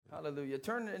Hallelujah.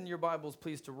 Turn in your Bibles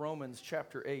please to Romans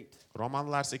chapter 8.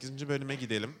 Romanlılar 8. bölüme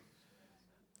gidelim.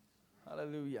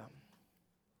 Hallelujah.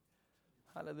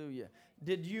 Hallelujah.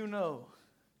 Did you know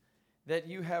that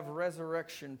you have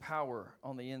resurrection power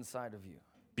on the inside of you?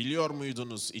 Biliyor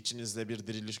muydunuz içinizde bir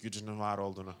diriliş gücünün var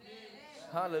olduğunu?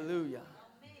 Hallelujah.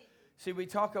 See, we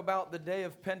talk about the day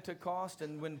of Pentecost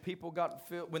and when people got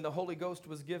filled, when the Holy Ghost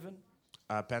was given.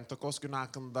 Pentekost günü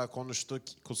hakkında konuştuk.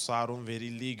 Kutsal ruhun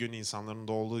verildiği gün, insanların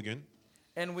doğduğu gün.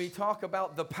 And we talk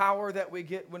about the power that we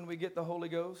get when we get the Holy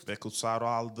Ghost. Ve kutsal ruhu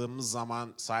aldığımız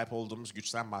zaman sahip olduğumuz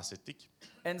güçten bahsettik.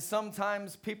 And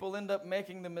sometimes people end up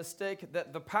making the mistake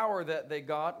that the power that they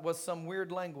got was some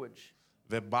weird language.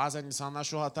 Ve bazen insanlar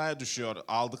şu hataya düşüyor.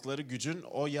 Aldıkları gücün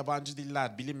o yabancı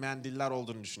diller, bilinmeyen diller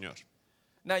olduğunu düşünüyor.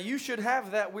 Now you should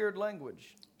have that weird language.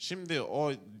 Şimdi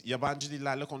o yabancı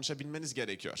dillerle konuşabilmeniz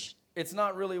gerekiyor. It's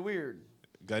not really weird.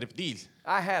 Garip değil.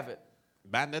 I have it.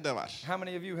 Bende de var. How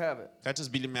many of you have it?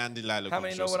 Kaçınız bilinmeyen dillerle How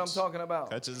many know what I'm konuşuyorsunuz? talking about?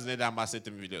 Kaçınız neden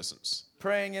bahsettiğimi biliyorsunuz?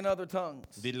 Praying in other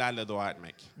tongues. Dillerle dua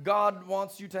etmek. God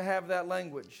wants you to have that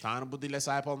language. Tanrı bu dile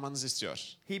sahip olmanızı istiyor.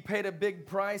 He paid a big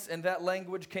price and that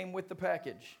language came with the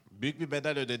package. Büyük bir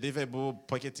bedel ödedi ve bu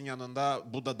paketin yanında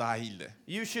bu da dahildi.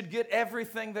 You should get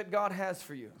everything that God has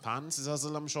for you. Tanrı size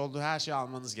hazırlamış olduğu her şeyi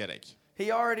almanız gerek.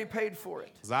 He already paid for it.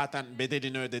 Zaten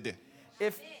bedelini ödedi.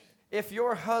 If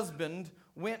your husband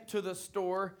went to the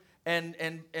store and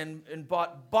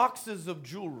bought boxes of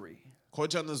jewelry,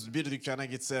 Kocanız bir dükkana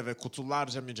gitse ve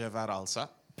kutularca mücevher alsa,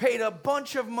 paid a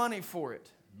bunch of money for it,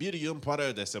 bir yığın para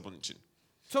ödese bunun için,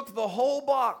 took the whole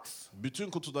box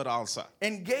bütün kutuları alsa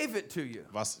and gave it to you,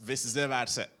 ve size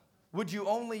verse, would you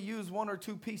only use one or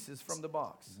two pieces from the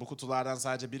box bu kutulardan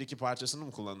sadece bir iki parçasını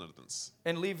mı kullanırdınız?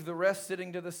 and leave the rest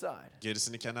sitting to the side?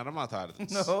 Gerisini kenara mı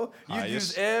atardınız? No, you'd Hayır.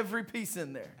 use every piece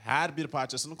in there Her bir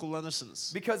parçasını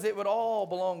kullanırsınız. because it would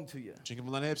all belong to you. Çünkü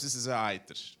bunların hepsi size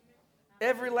aittir.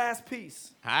 Every last piece.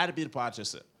 Her bir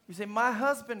parçası. You say, my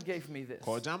husband gave me this.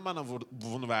 Kocam bana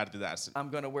bunu verdi dersin.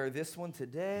 I'm going to wear this one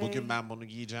today. Bugün ben bunu I'm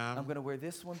giyeceğim. going to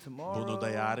wear this one tomorrow. Bunu da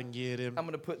yarın giyerim. I'm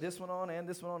going to put this one on and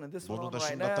this one on and this one Bunu on da right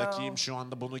şunda now. takayım, şu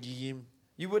anda bunu giyeyim.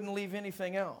 You wouldn't leave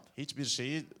anything out. Hiçbir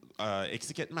şeyi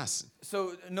eksik etmezsin.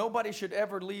 So nobody should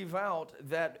ever leave out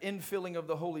that infilling of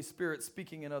the Holy Spirit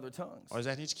speaking in other tongues. O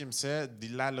yüzden hiç kimse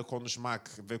dillerle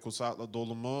konuşmak ve kutsakla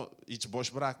dolumu hiç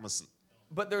boş bırakmasın.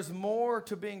 But there's more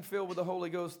to being filled with the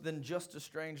Holy Ghost than just a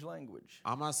strange language.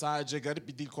 Ama sadece garip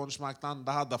bir dil konuşmaktan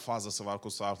daha da fazlası var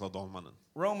kutsakla dolmanın.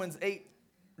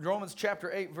 Romans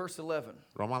chapter 8 verse 11.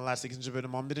 Romanlılar 8.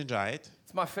 bölüm 11. ayet.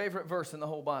 It's my favorite verse in the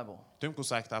whole Bible. Tüm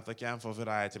kutsal kitaptaki en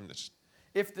favori ayetimdir.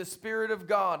 If the Spirit of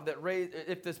God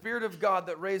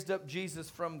that raised up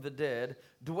Jesus from the dead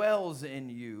dwells in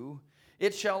you,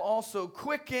 it shall also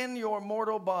quicken your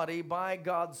mortal body by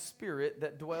God's Spirit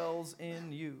that dwells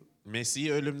in you.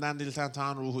 Mesih'i ölümden dirilten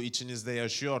Tanrı ruhu içinizde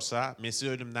yaşıyorsa, Mesih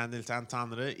ölümden dirilten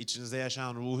Tanrı içinizde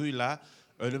yaşayan ruhuyla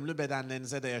ölümlü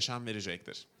bedenlerinize de yaşam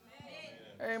verecektir.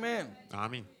 Amen.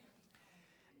 Amin.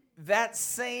 That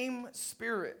same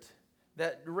Spirit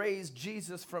that raised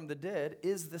Jesus from the dead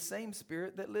is the same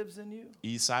Spirit that lives in you.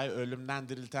 İsa'yı ölümden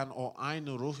dirilten o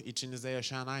aynı ruh içinizde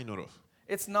yaşayan aynı ruh.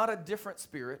 It's not a different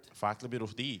spirit. Farklı bir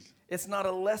ruh değil. It's not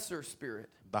a lesser spirit.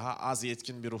 Daha az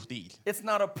yetkin bir ruh değil. It's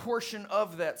not a portion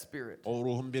of that spirit. O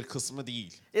ruhun bir kısmı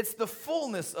değil. It's the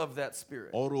fullness of that spirit.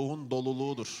 O ruhun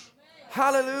doluluğudur.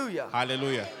 Hallelujah.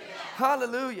 Hallelujah.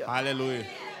 Hallelujah. Hallelujah.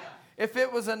 If it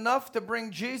was enough to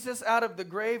bring Jesus out of the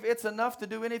grave, it's enough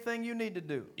to do anything you need to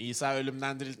do. İsa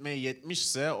ölümden diriltmeye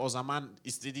yetmişse o zaman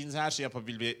istediğiniz her şeyi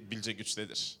yapabilecek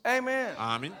güçtedir. Amen.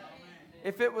 Amin.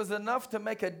 If it was enough to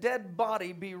make a dead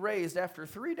body be raised after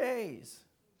 3 days,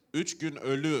 3 gün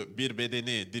ölü bir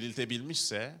bedeni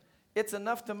diriltebilmişse, it's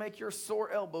enough to make your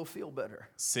sore elbow feel better.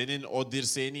 senin o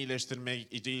dirseğini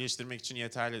iyileştirmek için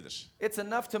yeterlidir. It's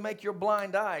enough to make your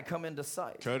blind eye come into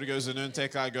sight. Kör gözünün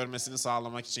tekrar görmesini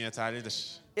sağlamak için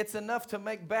yeterlidir. It's enough to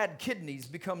make bad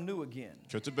kidneys become new again.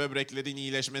 Kötü böbreklerin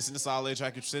iyileşmesini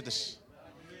sağlayacak güçtedir.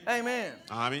 Amen.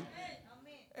 Amin.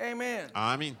 Amen.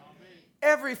 Amin.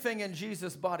 Everything in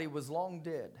Jesus' body was long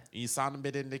dead. İsa'nın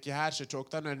bedenindeki her şey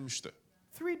çoktan ölmüştü.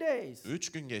 3 days.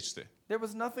 3 gün geçti. There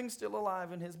was nothing still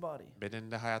alive in his body.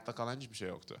 Bedeninde hayatta kalan hiçbir şey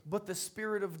yoktu. But the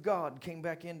Spirit of God came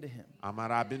back into him. Ama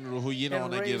Rabbin ruhu yine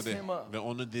And ona raised girdi him up. ve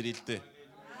onu diriltti.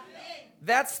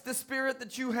 That's the Spirit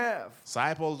that you have.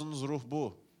 Sahip olduğunuz ruh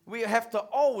bu. We have to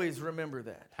always remember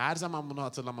that. Her zaman bunu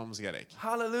hatırlamamız gerek.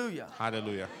 Hallelujah.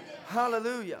 Hallelujah.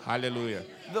 Hallelujah. Hallelujah.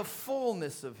 The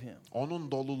fullness of him.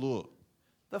 Onun doluluğu.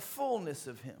 The fullness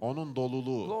of him. Onun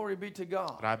doluluğu. Glory be to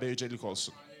God. Rabbe yücelik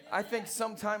olsun. I think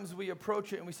sometimes we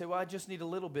approach it and we say, well, I just need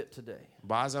a little bit today.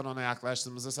 Bazen ona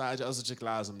yaklaştığımızda sadece azıcık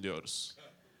lazım diyoruz.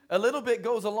 A little bit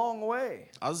goes a long way.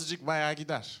 Azıcık bayağı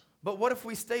gider. But what if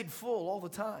we stayed full all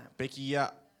the time? Peki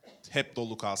ya hep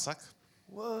dolu kalsak?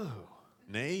 Whoa.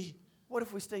 Ney? What if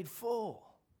we stayed full?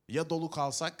 Ya dolu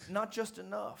kalsak? Not just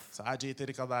enough. Sadece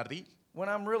yeteri kadar değil. When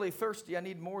I'm really thirsty, I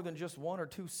need more than just 1 or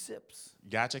 2 sips.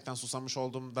 Gerçekten susamış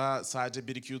olduğumda sadece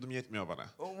 1-2 yudum yetmiyor bana.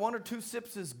 1 or 2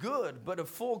 sips is good, but a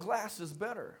full glass is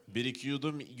better. 1-2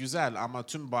 yudum güzel ama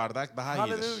tüm bardak daha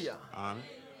iyidir. Hallelujah. Amin.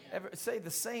 Say the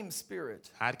same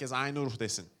spirit. Herkes aynı ruh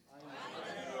desin.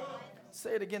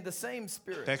 Say it again, the same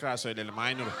spirit. Tekrar söyleyelim,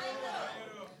 aynı ruh.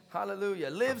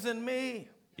 Hallelujah. Lives in me.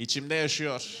 İçimde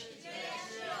yaşıyor.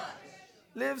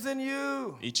 Lives in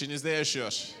you. İçinizde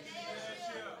yaşıyor.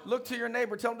 Look to your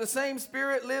neighbor. Tell him the same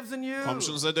spirit lives in you.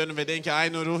 Komşunuza dönün ve deyin ki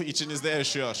aynı ruh içinizde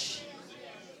yaşıyor.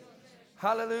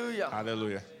 Hallelujah.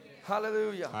 Hallelujah.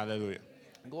 Hallelujah. Hallelujah.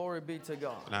 Glory be to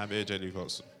God. Önemli yücelik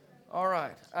olsun. All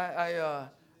right.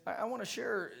 I want to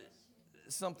share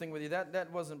something with you. That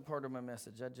wasn't part of my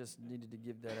message. I just needed to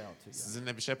give that out to you.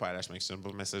 Sizinle bir şey paylaşmak istiyorum.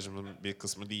 Bu mesajımın bir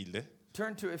kısmı değildi.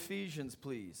 Turn to Ephesians,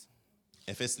 please.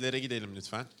 Efeslilere gidelim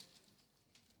lütfen.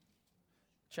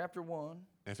 Chapter 1.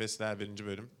 Efesliler 1.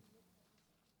 bölüm.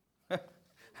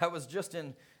 I was just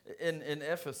in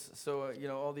Ephesus, so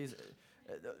all these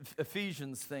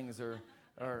Ephesians things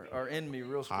are in me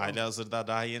real strong. Halihazırda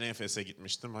daha yeni Efes'e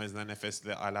gitmiştim. O yüzden Efes'le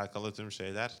alakalı tüm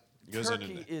şeyler göz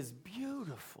önünde. Turkey is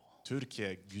beautiful.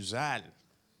 Türkiye güzel.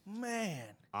 Man.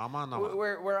 Aman aman.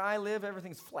 Where I live,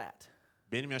 everything's flat.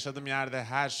 Benim yaşadığım yerde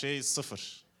her şey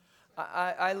sıfır.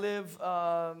 I live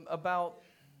about,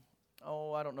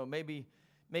 I don't know, maybe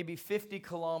 50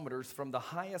 kilometers from the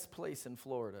highest place in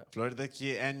Florida.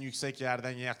 Florida'daki en yüksek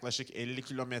yerden yaklaşık 50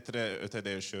 kilometre ötede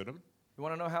yaşıyorum. You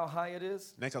want to know how high it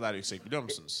is? Ne kadar yüksek biliyor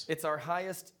musunuz? It's our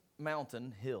highest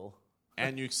mountain hill.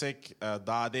 En yüksek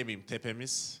dağ demeyeyim,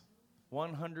 tepemiz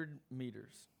 100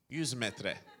 meters. 100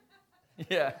 metre.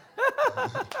 Yeah.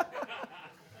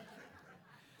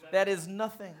 That is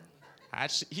nothing.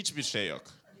 Hiçbir şey yok.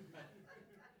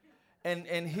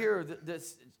 And here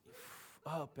this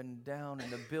up and down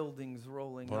and the buildings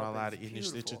rolling Buralar up. It's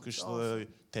inişli beautiful. çıkışlı,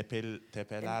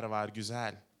 tepeler var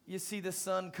güzel. You see the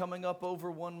sun coming up over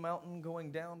one mountain,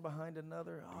 going down behind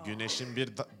another. Oh. Güneşin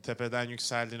bir tepeden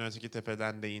yükseldiğini, öteki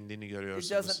tepeden de indiğini It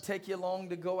görüyorsunuz. doesn't take you long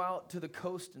to go out to the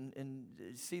coast and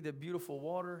see the beautiful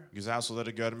water. Güzel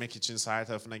suları görmek için sahil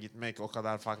tarafına gitmek o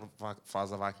kadar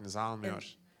fazla vaktinizi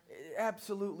almıyor.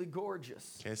 Absolutely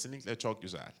gorgeous. Kesinlikle çok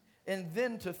güzel. And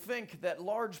then to think that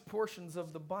large portions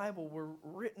of the Bible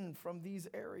were written from these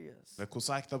areas. Ve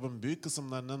kutsal kitabın büyük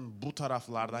kısımlarının bu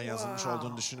taraflardan yazılmış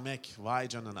olduğunu düşünmek, vay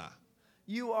canına.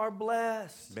 You are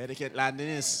blessed.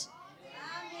 Bereketlendiniz.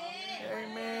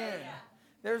 Amen.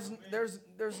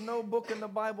 There's no book in the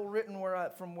Bible written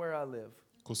from where I live.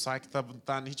 Kutsal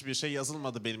kitabından hiçbir şey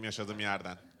yazılmadı benim yaşadığım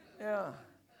yerden. Yeah.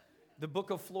 The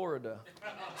Book of Florida.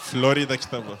 Florida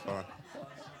kitabı falan.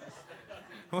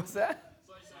 What's that?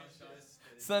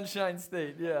 Sunshine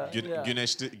State, yeah.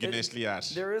 Güneşli yer.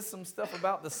 There is some stuff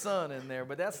about the sun in there,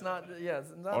 but that's not, it's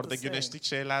not Orada the same. güneşlik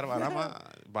şeyler var ama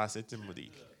bahsettiğim bu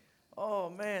değil.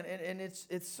 Oh man, and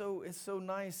it's so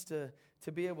nice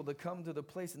to be able to come to the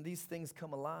place and these things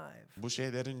come alive. Bu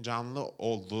şeylerin canlı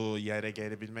olduğu yere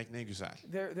gelebilmek ne güzel.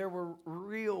 There were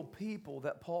real people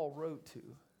that Paul wrote to.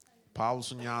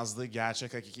 Paulus'un yazdığı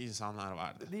gerçek hakiki insanlar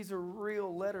vardı. These are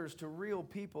real letters to real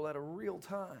people at a real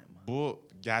time. Bu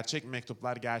gerçek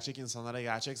mektuplar gerçek insanlara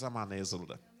gerçek zamanda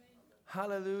yazıldı.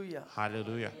 Hallelujah.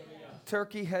 Hallelujah.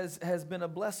 Turkey has been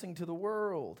a blessing to the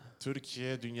world.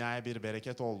 Türkiye dünyaya bir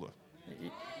bereket oldu.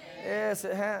 Yes,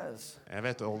 it has.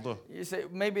 Evet oldu. You say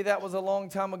maybe that was a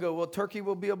long time ago. Well, Turkey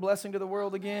will be a blessing to the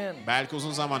world again. Belki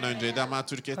uzun zaman önceydi ama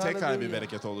Türkiye tekrar bir Hallelujah.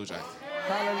 bereket olacak.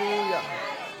 Hallelujah.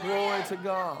 Glory to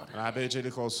God. Rabbe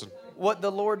yücelik olsun. What the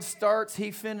Lord starts,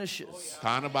 He finishes.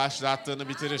 Tanrı başlattığını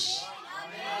bitirir.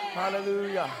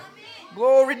 Hallelujah.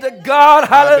 Glory to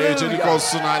God. Rabbe yücelik Hallelujah.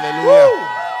 olsun.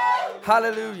 Hallelujah.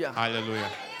 Hallelujah.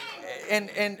 Hallelujah.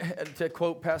 And to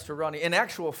quote Pastor Ronnie, in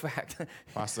actual fact,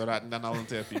 Pastör Ronnie'den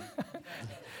alıntı yapayım.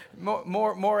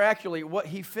 more accurately, what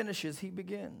He finishes, He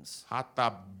begins.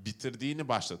 Hatta bitirdiğini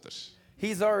başlatır.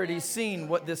 He's already seen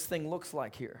what this thing looks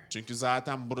like here. Çünkü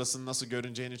zaten burasının nasıl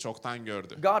görüneceğini çoktan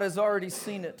gördü. God has already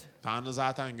seen it. Tanrı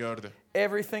zaten gördü.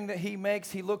 Everything that He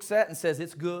makes, He looks at and says,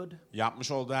 it's good.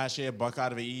 Yapmış olduğu her şeye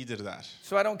bakar ve iyidir der.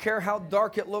 So I don't care how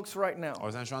dark it looks right now. O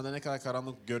yüzden şu anda ne kadar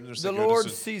karanlık görünürse The Lord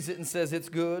görünsün. sees it and says,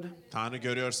 it's good. Tanrı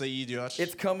görüyorsa iyi diyor.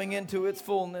 It's coming into its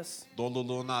fullness.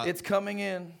 Doluluğuna It's coming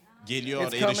in. Geliyor,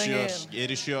 It's coming erişiyor,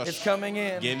 erişiyor. It's coming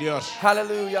in. Geliyor.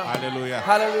 Hallelujah. Hallelujah.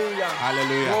 Hallelujah.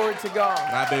 Hallelujah. Glory to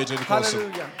God. Rabbe yücelik olsun.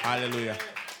 Hallelujah. Hallelujah.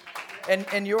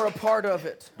 And you're a part of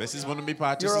it. Ve siz bunun bir You're a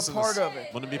parçasısınız. part of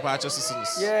it. Bunun bir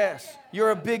parçasısınız. Yes.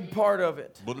 You're a big part of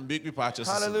it. Bunun büyük bir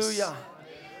parçasısınız. Hallelujah.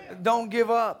 Don't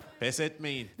give up. Pes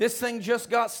etmeyin. This thing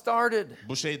just got started.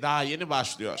 Bu şey daha yeni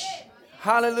başlıyor.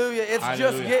 Hallelujah. It's just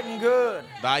Hallelujah. getting good.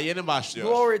 Daha yeni başlıyor.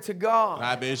 Glory to God.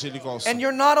 Rabbe yücelik olsun. And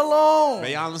you're not alone. Ve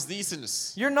yalnız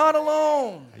değilsiniz. You're not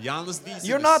alone. Yalnız değilsiniz.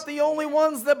 You're not the only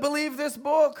ones that believe this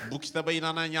book. Bu kitaba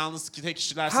inanan yalnız tek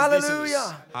kişiler siz değilsiniz.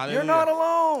 Hallelujah. Hallelujah. You're not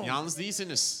alone. Yalnız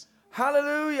değilsiniz.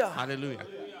 Hallelujah. Hallelujah.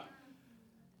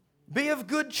 Be of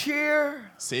good cheer.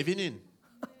 Sevinin.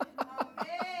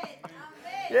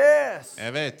 Yes.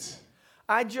 Evet.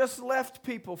 I just left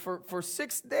people for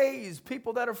 6 days,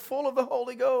 people that are full of the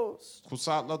Holy Ghost.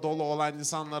 Kutsatla dolu olan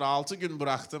insanları 6 gün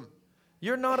bıraktım.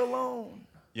 You're not alone.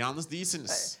 Yalnız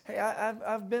değilsiniz. Hey,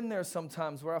 I've been there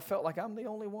sometimes where I felt like I'm the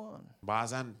only one.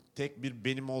 Bazen tek bir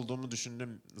benim olduğumu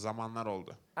düşündüğüm zamanlar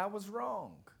oldu. I was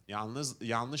wrong.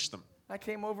 Yanlıştım. I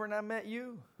came over and I met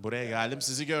you. Buraya geldim,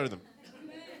 sizi gördüm.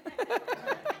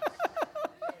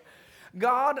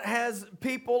 God has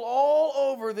people all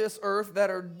over this earth that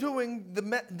are doing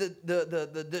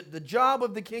the job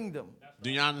of the kingdom.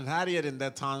 Dünyanın her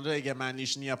yerinde Tanrı egemenliği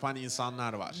işini yapan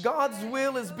insanlar var. God's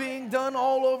will is being done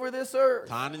all over this earth.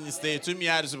 Tanrı'nın isteği tüm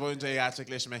yeryüzü boyunca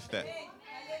gerçekleşmekte.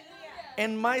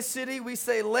 In my city we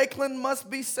say Lakeland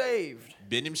must be saved.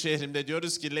 Benim şehrimde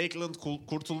diyoruz ki Lakeland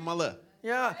kurtulmalı.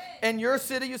 Yeah, in your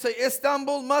city you say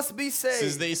Istanbul must be saved.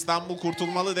 Siz de İstanbul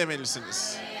kurtulmalı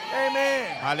demelisiniz.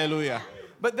 Amen. Hallelujah.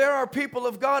 But there are people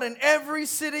of God in every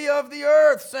city of the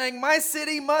earth saying my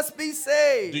city must be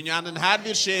saved. Dünyanın her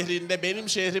bir şehrinde benim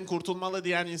şehrim kurtulmalı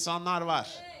diyen insanlar var.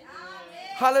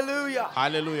 Hallelujah.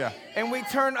 Hallelujah. And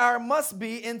we turn our must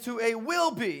be into a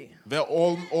will be. Ve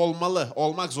olmalı,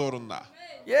 olmak zorunda.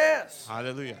 Yes.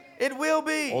 Hallelujah. It will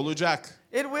be. Olacak.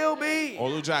 It will be.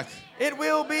 Olacak. It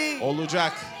will be.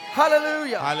 Olacak.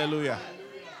 Hallelujah. Hallelujah.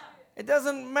 It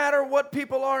doesn't matter what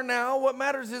people are now. What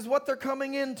matters is what they're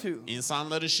coming into.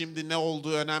 İnsanların şimdi ne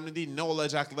olduğu önemli değil, ne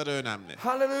olacakları önemli.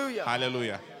 Hallelujah.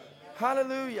 Hallelujah.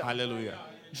 Hallelujah. Hallelujah.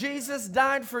 Jesus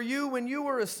died for you when you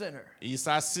were a sinner.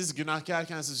 İsa siz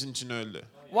günahkarken sizin için öldü.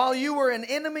 While you were an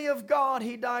enemy of God,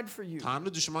 he died for you.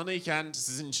 Tanrı düşmanıyken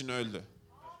sizin için öldü.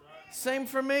 Same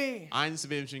for me. Aynısı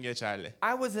benim için geçerli.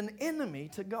 I was an enemy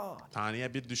to God.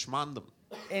 Tanrı'ya bir düşmandım.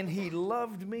 And he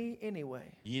loved me anyway.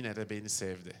 Yine de beni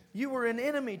sevdi. You were an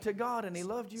enemy to God and he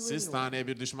loved you Siz anyway. Tanrı'ya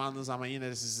bir düşmandınız ama yine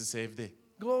de sizi sevdi.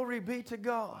 Glory be to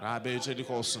God. Rabbe yücelik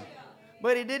olsun.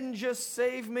 But he didn't just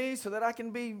save me so that I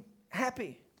can be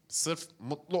happy. Sırf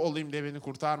mutlu olayım diye beni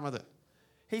kurtarmadı.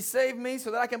 He saved me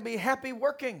so that I can be happy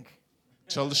working.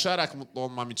 Çalışarak mutlu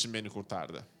olmam için beni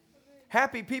kurtardı.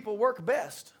 Happy people work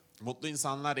best. Mutlu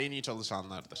insanlar en iyi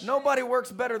çalışanlardır. Nobody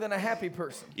works better than a happy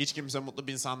person. Hiç kimse mutlu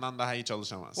bir insandan daha iyi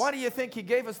çalışamaz. Why do you think he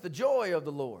gave us the joy of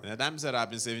the Lord? Neden bize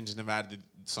Rabbin sevincini verdi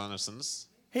sanırsınız?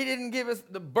 He didn't give us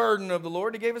the burden of the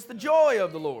Lord. He gave us the joy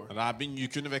of the Lord. Rabbin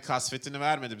yükünü ve kasvetini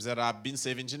vermedi. Bize Rabbin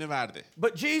sevincini verdi.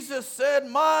 But Jesus said,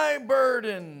 my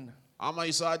burden. Ama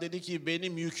İsa dedi ki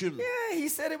benim yüküm. Yeah, he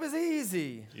said it was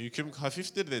easy. Yüküm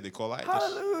hafiftir dedi, kolaydır.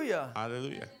 Hallelujah.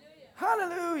 Hallelujah.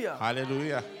 Hallelujah.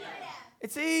 Hallelujah.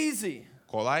 It's easy.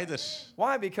 Kolaydır.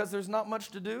 Why? Because there's not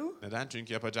much to do? Neden?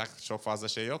 Çünkü yapacak çok fazla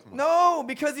şey yok mu? No,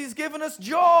 because he's given us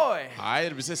joy.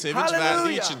 Hayır, bize sevinç verdiği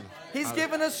Hallelujah. için. He's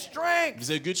given us strength.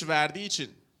 Bize güç verdiği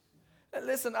için.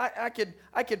 Listen,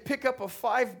 I could pick up a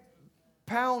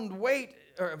 5-pound weight,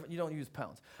 or you don't use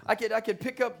pounds. I could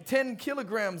pick up 10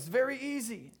 kilograms very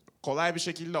easy. Kolay bir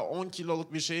şekilde 10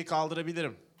 kiloluk bir şeyi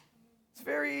kaldırabilirim. It's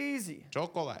very easy.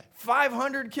 Çok kolay.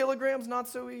 500 kilograms, not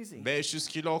so easy. 500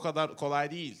 kilo o kadar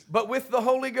kolay değil. But with the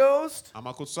Holy Ghost,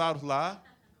 Ama kutsal ruhla,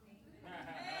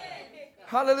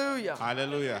 hallelujah.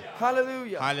 hallelujah,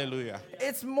 Hallelujah. hallelujah.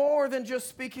 It's more than just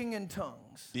speaking in tongues.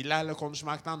 Dillerle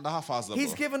konuşmaktan daha fazla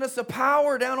He's bu. given us a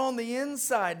power down on the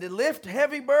inside to lift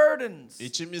heavy burdens.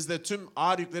 İçimizde tüm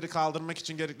ağır yükleri kaldırmak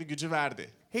için gerekli gücü verdi.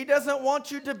 He doesn't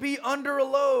want you to be under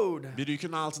a load, Bir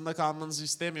yükün altında kalmanızı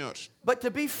istemiyor. but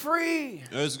to be free,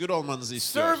 Özgür olmanızı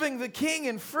istiyor. serving the King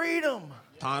in freedom.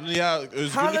 Tanrı'ya özgürlük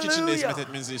içinde Hallelujah. hizmet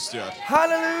etmenizi istiyor.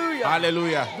 Hallelujah.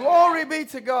 Hallelujah. Glory be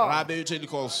to God. Rabbe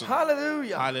yücelik olsun.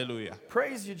 Hallelujah. Hallelujah.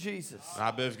 Praise you, Jesus.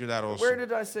 Rabbe övgüler Where olsun.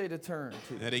 did I say to turn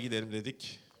to? Nereye gidelim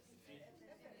dedik?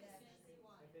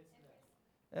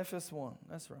 Ephesus 1.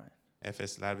 That's right.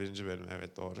 Efesler 1. bölüm.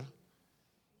 Evet, doğru.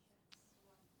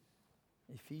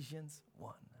 Ephesians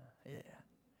 1. Yeah.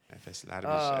 Efesler 1.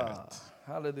 Ah, Evet.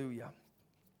 hallelujah.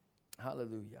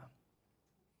 Hallelujah.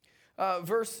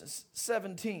 Verse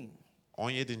 17.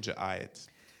 17. ayet.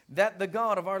 That the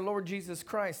God of our Lord Jesus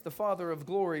Christ, the Father of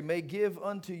glory, may give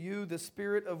unto you the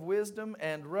spirit of wisdom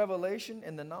and revelation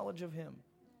in the knowledge of him.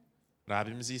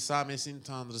 Rabbimiz İsa Mesih'in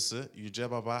Tanrısı,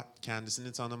 Yüce Baba,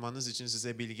 kendisini tanımanız için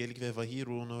size bilgelik ve vahiy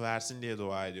ruhunu versin diye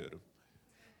dua ediyorum.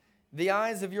 The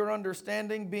eyes of your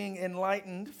understanding being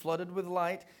enlightened, flooded with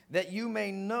light, that you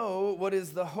may know what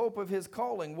is the hope of his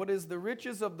calling, what is the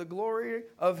riches of the glory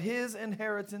of his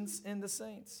inheritance in the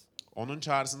saints. Onun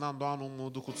çağrısından doğan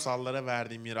umudu, kutsallara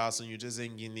verdiği mirasın yüce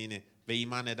zenginliğini ve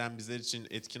iman eden bizler için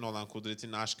etkin olan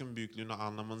kudretinin aşkın büyüklüğünü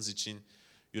anlamanız için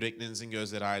yüreklerinizin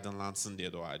gözleri aydınlansın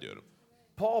diye dua ediyorum.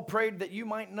 Paul prayed that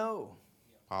you might know.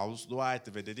 Paulus dua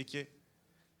etti ve dedi ki,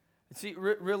 See,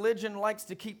 religion likes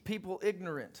to keep people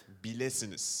ignorant.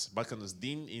 bilesiniz. Bakınız,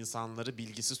 din insanları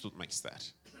bilgisiz tutmak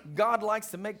ister. God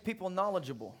likes to make people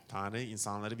knowledgeable. Tanrı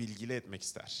insanları bilgili etmek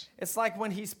ister. It's like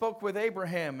when he spoke with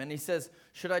Abraham and he says,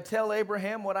 "Should I tell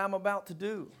Abraham what I'm about to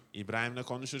do?" İbrahim'le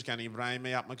konuşurken İbrahim'e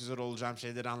yapmak üzere olacağım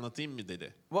şeyleri anlatayım mı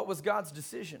dedi. What was God's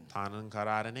decision? Tanrı'nın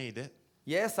kararı neydi?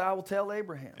 Yes, I will tell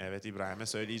Abraham. Evet, İbrahim'e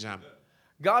söyleyeceğim.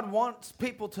 God wants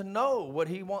people to know what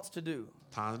he wants to do.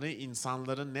 Tanrı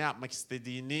insanların ne yapmak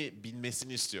istediğini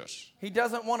bilmesini istiyor. He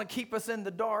doesn't want to keep us in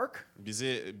the dark.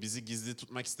 Bizi gizli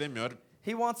tutmak istemiyor.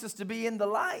 He wants us to be in the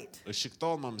light Işıkta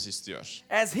olmamızı istiyor.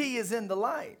 as he is in the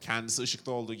light. Kendisi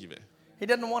ışıkta olduğu gibi. He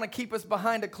doesn't want to keep us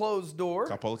behind a closed door.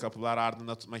 Kapalı kapılar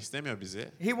ardında tutmak istemiyor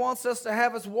bizi. He wants us to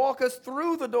have us walk us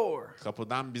through the door.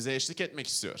 Kapıdan bize eşlik etmek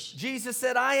istiyor. Jesus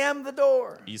said, "I am the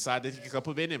door." İsa dedi ki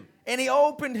kapı benim And he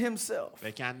opened himself.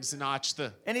 ve kendisini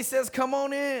açtı. And he says, "Come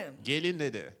on in." Gelin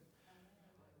dedi.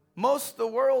 Most of the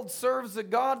world serves a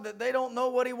God that they don't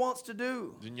know what he wants to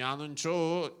do. Dünyanın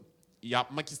çoğu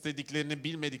yapmak istediklerini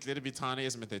bilmedikleri bir Tanrı'ya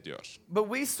hizmet ediyor. But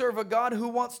we serve a God who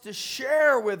wants to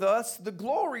share with us the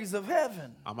glories of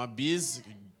heaven. Ama biz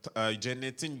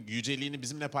cennetin yüceliğini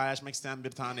bizimle paylaşmak isteyen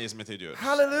bir Tanrı'ya hizmet ediyoruz.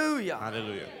 Hallelujah.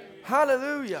 Hallelujah.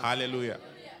 Hallelujah. Hallelujah.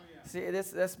 See,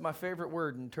 that's my favorite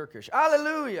word in Turkish.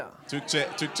 Hallelujah.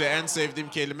 Türkçe en sevdiğim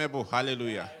kelime bu.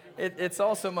 Hallelujah. It's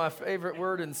also my favorite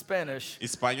word in Spanish.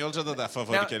 İspanyolca'da da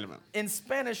favori Now, kelimem. in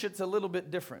Spanish, it's a little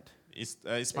bit different.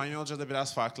 İspanyolca'da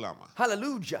biraz farklı ama.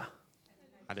 Hallelujah.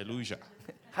 Hallelujah.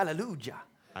 Hallelujah.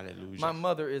 Hallelujah. My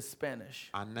mother is Spanish.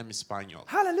 Annem İspanyol.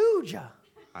 Hallelujah.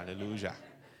 Hallelujah.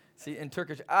 See, in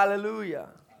Turkish, hallelujah.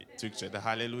 Türkçe'de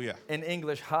hallelujah. In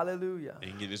English, hallelujah.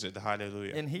 İngilizce'de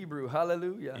hallelujah. In Hebrew,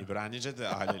 hallelujah. İbranice'de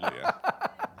hallelujah.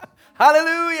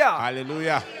 Hallelujah.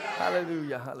 Hallelujah.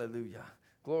 Hallelujah. Hallelujah.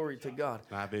 Glory to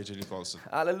God. Rabecilik olsun.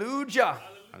 Hallelujah.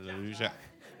 Hallelujah.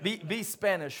 Be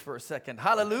Spanish for a second.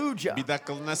 Hallelujah. Bir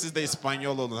dakikalığına siz de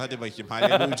İspanyol olun. Hadi bakayım.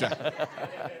 Hallelujah.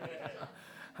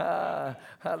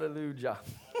 Hallelujah.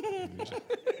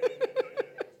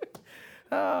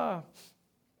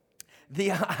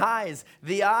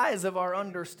 The eyes of our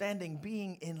understanding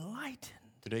being enlightened.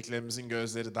 Yüreklerimizin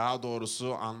gözleri, daha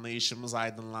doğrusu anlayışımız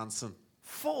aydınlansın.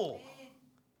 Full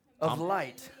of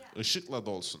light. Işıkla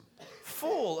dolsun.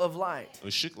 Full of light.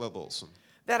 Işıkla dolsun.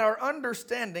 That our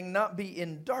understanding not be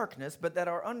in darkness, but that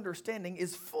our understanding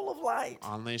is full of light.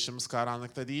 Anlayışımız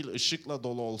karanlıkta değil, ışıkla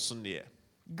dolu olsun diye.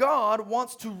 God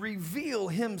wants to reveal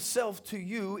himself to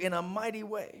you in a mighty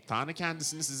way. Tanrı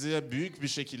kendisini size büyük bir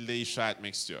şekilde ifşa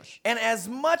etmek istiyor. And as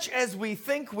much as we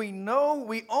think we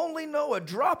know, we only know a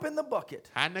drop in the bucket.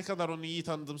 Her ne kadar onu iyi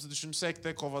tanıdığımızı düşünsek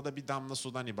de kovada bir damla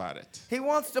sudan ibaret. He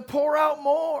wants to pour out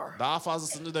more. Daha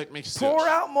fazlasını dökmek istiyor.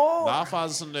 Pour out more. Daha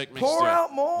fazlasını dökmek Pour istiyor.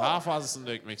 out more. Daha fazlasını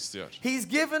dökmek istiyor. He's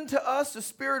given to us a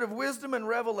spirit of wisdom and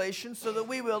revelation so that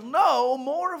we will know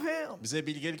more of him. Bize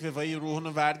bilgelik ve vahiy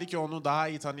ruhunu verdi ki onu daha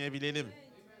iyi tanıyabilelim.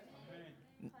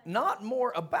 Not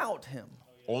more about him.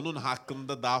 Onun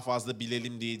hakkında daha fazla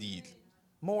bilelim diye değil.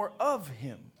 More of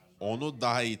him. Onu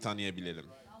daha iyi tanıyabilelim.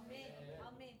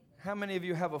 How many of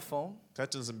you have a phone?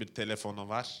 Kaçınızın bir telefonu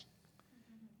var?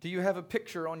 Do you have a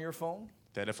picture on your phone?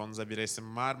 Telefonunuza bir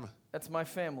resim var mı? That's my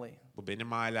family. Bu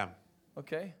benim ailem.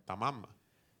 Okay? Tamam mı?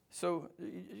 So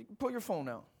pull your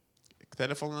phone out.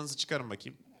 Telefonunuzu çıkarın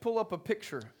bakayım. Pull up a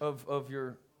picture of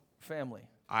your family.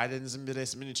 Ailenizin bir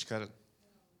resmini çıkarın.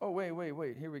 Oh,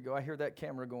 wait. Here we go. I hear that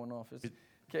camera going off.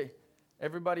 Okay.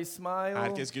 Everybody smile.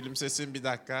 Herkes gülümsesin bir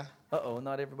dakika. Uh-oh,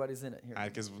 not everybody's in it. Here.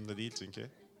 Herkes bunda değil çünkü.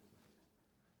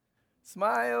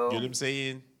 Smile.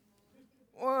 Gülümseyin.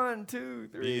 1, 2,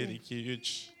 3. 1, 2,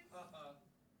 3.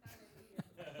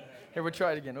 Here, we'll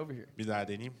try it again over here. Bir daha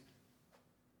deneyeyim.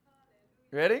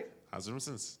 Ready? Hazır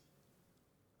mısınız?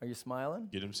 Are you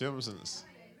smiling? Gülümsüyor musunuz?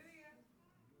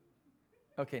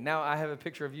 Okay, now I have a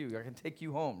picture of you. I can take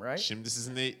you home, right? Şimdi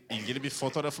sizinle ilgili bir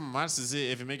fotoğrafım var. Sizi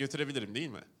evime götürebilirim değil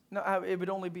mi? No, it would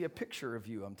only be a picture of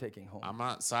you I'm taking home.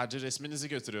 Ama sadece resminizi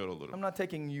götürüyor olurum. I'm not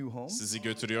taking you home. Sizi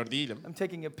götürüyor değilim. I'm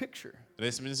taking a picture.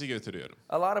 Resminizi götürüyorum.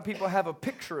 A lot of people have a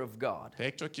picture of God.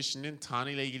 Pek çok kişinin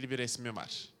Tanrı ile ilgili bir resmi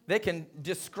var. They can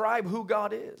describe who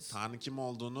God is. Tanrı kim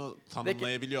olduğunu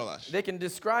tanımlayabiliyorlar. They can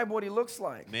describe what he looks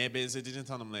like. Neye benzediğini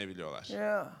tanımlayabiliyorlar.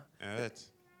 Yeah. Evet.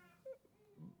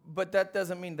 But that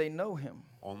doesn't mean they know him.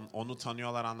 Onu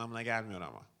tanıyorlar anlamına gelmiyor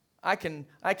ama.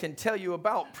 I can tell you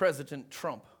about President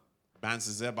Trump. Ben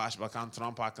size Başbakan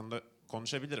Trump hakkında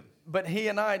konuşabilirim. But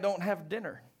he and I don't have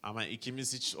dinner. Ama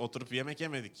ikimiz hiç oturup yemek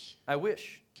yemedik. I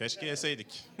wish. Keşke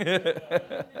yeseydik.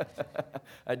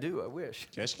 I do, I wish.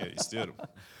 Keşke, istiyorum.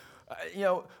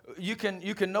 You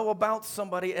can know about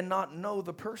somebody and not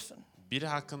know the person. Biri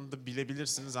hakkında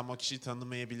bilebilirsiniz ama o kişiyi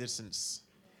tanımayabilirsiniz.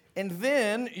 And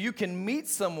then you can meet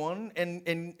someone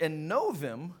and know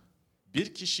them.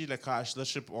 Bir kişiyle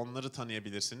karşılaşıp onları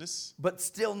tanıyabilirsiniz. But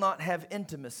still not have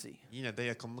intimacy. Yine de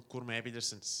yakınlık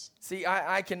kurmayabilirsiniz. See,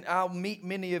 I'll meet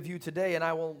many of you today and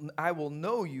I will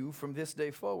know you from this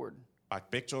day forward.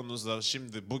 Bak pek çoğunuzla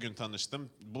şimdi bugün tanıştım.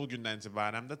 Bugünden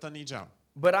itibaren de tanıyacağım.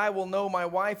 But I will know my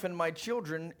wife and my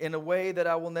children in a way that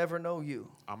I will never know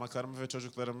you. Ama karımı ve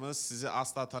çocuklarımı sizi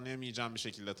asla tanıyamayacağım bir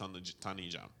şekilde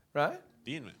tanıyacağım. Right?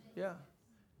 Değil mi? Yeah.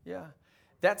 Yeah.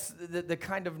 That's the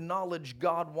kind of knowledge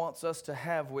God wants us to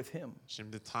have with him.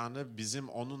 Şimdi Tanrı bizim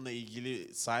onunla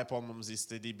ilgili sahip olmamızı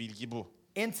istediği bilgi bu.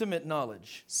 Intimate knowledge.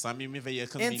 Samimi ve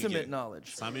yakın Intimate bilgi.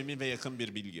 knowledge. Samimi ve yakın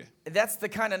bir bilgi. That's the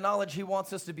kind of knowledge he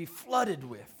wants us to be flooded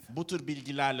with. Bu tür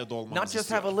bilgilerle Not dolmamızı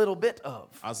just have a istiyor. little bit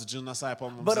of, Azıcığına sahip but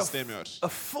olmamızı istemiyor. a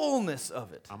fullness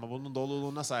of it. Ama bunun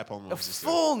doluluğuna sahip A olmamızı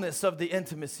istiyor. fullness of the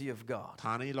intimacy of God.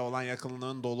 Tanrı ile olan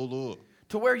yakınlığın doluluğu.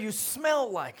 To where you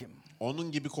smell like him.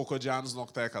 Onun gibi kokacağınız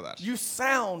noktaya kadar. You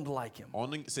sound like him.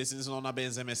 Onun sesinizin ona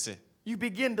benzemesi. You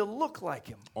begin to look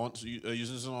like him.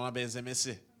 Yüzünüzün ona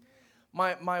benzemesi.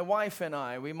 My wife and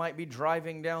I, we might be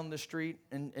driving down the street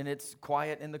and it's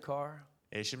quiet in the car.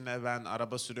 Eşimle ben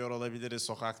araba sürüyor olabiliriz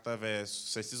sokakta ve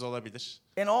sessiz olabilir.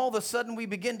 And all of a sudden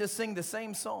we begin to sing the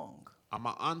same song.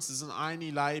 Ama ansızın aynı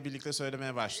ilahi birlikte söylemeye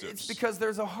It's başlıyoruz. because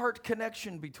there's a heart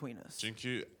connection between us.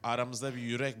 Çünkü aramızda bir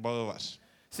yürek bağı var.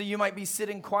 So you might be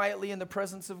sitting quietly in the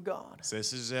presence of God.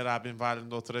 Sessizce Rabbin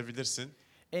varlığında oturabilirsin.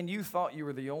 And you thought you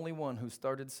were the only one who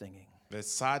started singing. Ve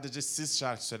sadece siz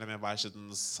şarkı söylemeye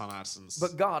başladığınızı sanarsınız.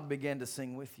 But God began to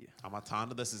sing with you. Ama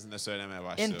Tanrı da sizinle söylemeye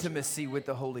başlıyor. Intimacy with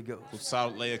the Holy Ghost.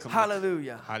 Kutsalla yakınlık.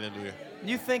 Hallelujah. Hallelujah.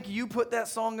 You think you put that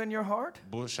song in your heart?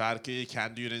 Bu şarkıyı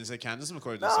kendi yüreğinize kendiniz mi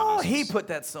koydunuz No, sanıyorsunuz? he put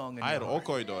that song in Hayır, your o heart.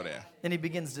 koydu oraya. And he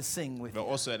begins to sing with Ve you.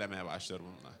 o söylemeye başlıyor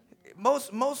bununla.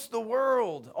 Most of the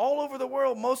world, all over the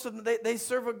world, most of them, they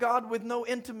serve a God with no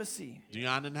intimacy.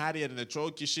 Dünyanın her yerinde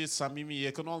çoğu kişi samimi,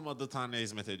 yakın olmadığı Tanrı'ya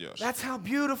hizmet ediyor. That's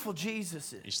how beautiful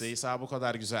Jesus is. İşte İsa bu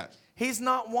kadar güzel. He's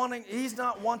not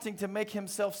wanting to make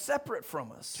himself separate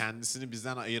from us. Kendisini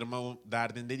bizden ayırma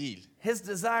derdinde değil. His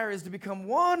desire is to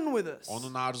become one with us.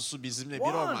 Onun arzusu bizimle bir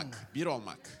One. olmak. Bir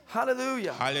olmak.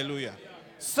 Hallelujah. Hallelujah.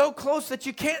 So close that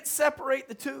you can't separate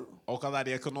the two. O kadar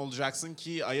yakın olacaksın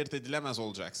ki ayırt edilemez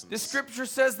olacaksınız. The scripture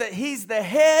says that he's the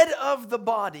head of the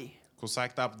body. Kutsal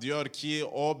kitap diyor ki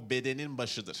o bedenin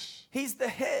başıdır. He's the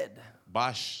head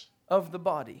Baş, of the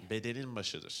body. bedenin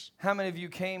başıdır. How many of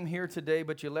you came here today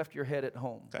but you left your head at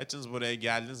home? Kaçınız buraya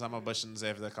geldiniz ama başınız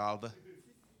evde kaldı?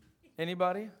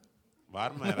 Anybody?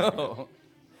 Var mı herhangi? No.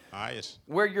 Hayır.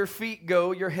 Where your feet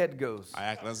go, your head goes.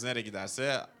 Ayaklarınız nereye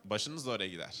giderse başınız da oraya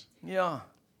gider. Yeah.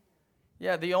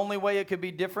 Yeah, the only way it could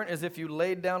be different is if you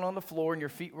laid down on the floor and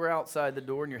your feet were outside the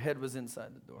door and your head was inside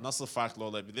the door. Nasıl farklı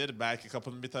olabilir? Belki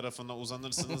kapının bir tarafına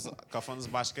uzanırsınız,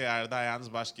 kafanız başka yerde,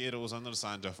 ayağınız başka yere uzanırsa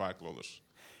ancak farklı olur.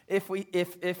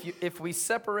 If we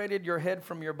separated your head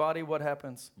from your body, what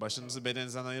happens? Başınızı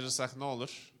bedeninizden ayırırsak ne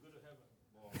olur?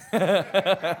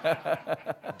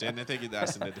 Cennete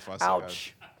gidersin dedi Pastör. Ouch.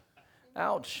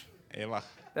 Ouch. Eyvah.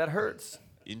 That hurts.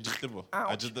 İncitti bu.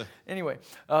 Ouch. Acıdı. Anyway,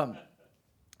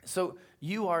 so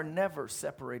you are never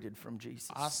separated from Jesus.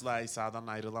 Asla İsa'dan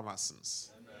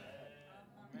ayrılamazsınız.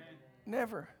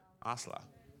 Never. Asla.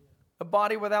 A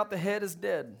body without the head is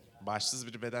dead. Başsız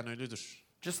bir beden ölüdür.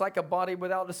 Just like a body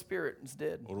without a spirit is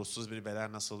dead. Ruhsuz bir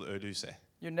beden nasıl ölüyse.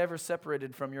 You're never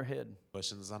separated from your head.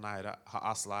 Başınızdan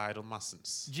asla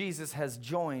ayrılmazsınız. Jesus has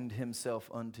joined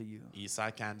himself unto you.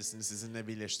 İsa kendisini sizinle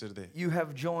birleştirdi. You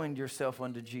have joined yourself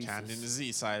unto Jesus. Kendinizi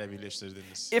İsa ile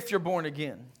birleştirdiniz. If you're born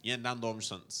again. Yeniden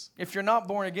doğmuşsanız. If you're not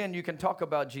born again, you can talk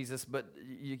about Jesus, but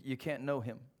you can't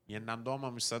know him. Yeniden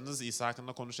doğmamışsanız İsa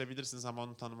hakkında konuşabilirsiniz ama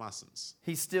onu tanımazsınız.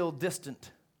 He's still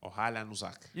distant. O halen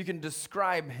uzak. You can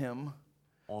describe him,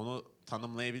 Onu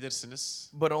tanımlayabilirsiniz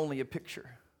but only a picture.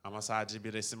 ama sadece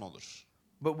bir resim olur.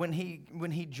 But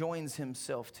when he joins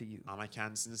himself to you, Ama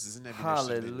kendisini sizinle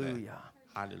birleştirdiğinde. hallelujah.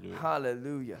 Hallelujah.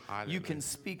 Hallelujah. You Hallelujah. can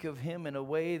speak of him in a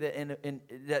way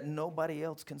that nobody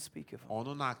else can speak of him.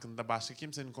 Onun hakkında başka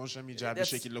kimsenin konuşamayacağı bir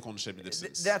şekilde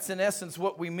konuşabilirsiniz. That's in essence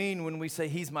what we mean when we say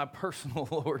he's my personal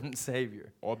Lord and Savior.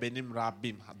 O benim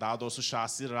Rabbim, daha doğrusu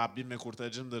şahsi Rabbim ve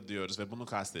kurtarıcımdır diyoruz ve bunu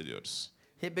kastediyoruz.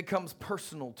 It becomes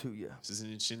personal to you.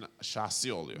 Sizin için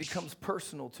şahsi oluyor. Becomes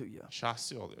personal to you.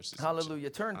 Şahsi oluyor sizin için.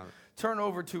 Hallelujah. Turn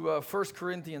over to 1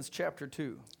 Corinthians chapter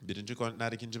 2. 1.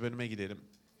 Korintiler 2. bölüme gidelim.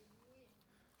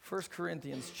 1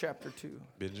 Corinthians chapter 2.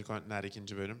 1. Korintiler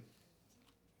 2. bölüm.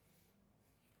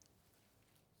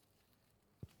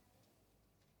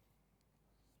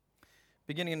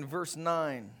 Beginning in verse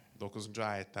 9. 9.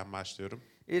 ayetten başlıyorum.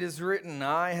 It is written,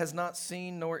 eye has not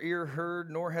seen, nor ear heard,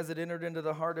 nor has it entered into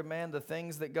the heart of man the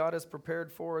things that God has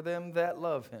prepared for them that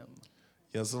love him.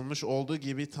 Yazılmış olduğu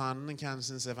gibi Tanrı'nın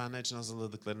kendisini sevenler için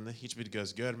hazırladıklarını hiçbir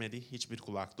göz görmedi, hiçbir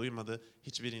kulak duymadı,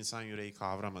 hiçbir insan yüreği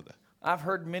kavramadı. I've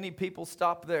heard many people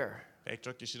stop there. Pek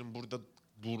çok kişinin burada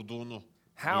durduğunu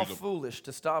How duydum. foolish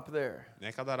to stop there.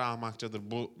 Ne kadar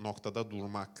ahmakçadır bu noktada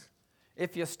durmak.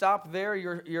 If you stop there,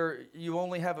 you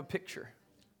only have a picture.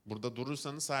 Burada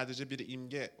durursanız sadece bir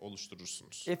imge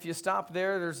oluşturursunuz. If you stop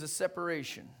there, there's a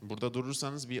separation. Burada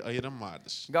durursanız bir ayrım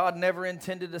vardır. God never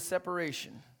intended a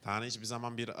separation. Tanrı hiçbir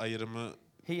zaman bir ayrımı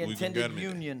He uygun intended görmedi.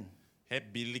 union.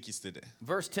 Hep birlik istedi.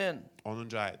 Verse 10.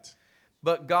 10. ayet.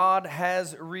 But God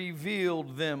has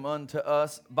revealed them unto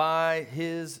us by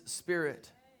his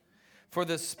Spirit. For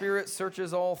the Spirit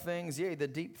searches all things, yea,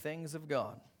 the deep things of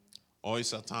God.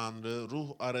 Oysa Tanrı ruh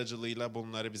aracılığıyla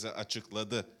bunları bize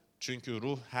açıkladı. Çünkü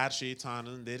ruh her şeyi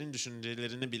Tanrı'nın derin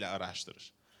düşüncelerini bile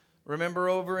araştırır. Remember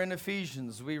over in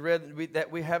Ephesians, we read that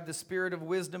we have the spirit of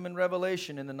wisdom and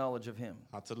revelation in the knowledge of him.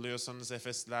 Hatırlıyorsanız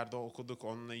Efesliler'de okuduk,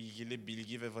 onunla ilgili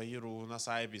bilgi ve vahiy ruhuna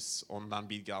sahibiz ondan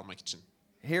bilgi almak için.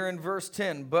 Here in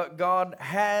verse 10, but God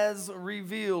has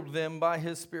revealed them by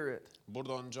his Spirit.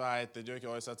 Burada 10. ayette diyor ki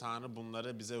oysa Tanrı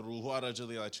bunları bize ruhu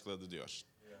aracılığıyla açıkladı diyor.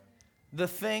 The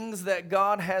things that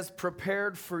God has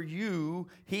prepared for you,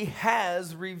 he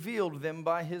has revealed them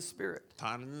by his Spirit.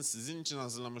 Tanrı'nın sizin için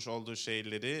hazırlamış olduğu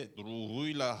şeyleri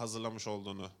ruhuyla hazırlamış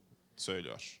olduğunu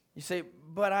söylüyor. You say,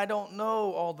 but I don't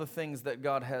know all the things that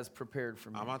God has prepared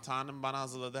for me. Ama Tanrı'nın bana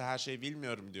hazırladığı her şeyi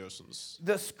bilmiyorum diyorsunuz.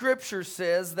 The scripture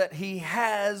says that he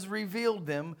has revealed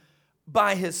them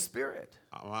by his Spirit.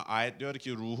 Ama ayet diyor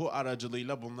ki ruhu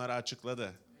aracılığıyla bunları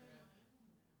açıkladı.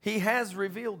 He has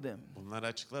revealed them. Bunları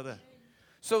açıkladı.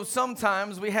 So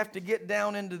sometimes we have to get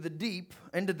down into the deep,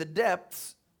 into the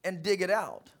depths and dig it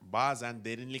out. Bazen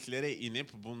derinliklere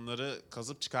inip bunları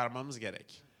kazıp çıkarmamız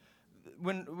gerek.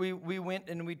 When we went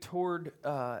and we toured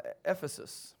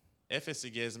Ephesus,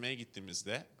 Efes'i gezmeye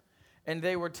gittiğimizde and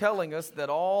they were telling us that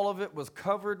all of it was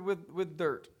covered with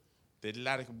dirt.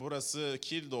 dediler ki burası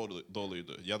kir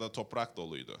doluydu ya da toprak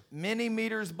doluydu. Many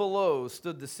meters below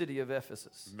stood the city of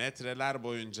Ephesus. Metreler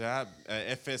boyunca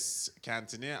Efes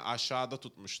kentini aşağıda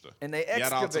tutmuştu. And they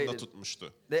Yer altında excavated.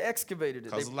 tutmuştu. They excavated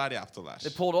it. Kazılar yaptılar.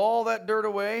 They pulled all that dirt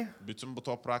away, Bütün bu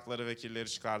toprakları ve kirleri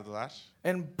çıkardılar.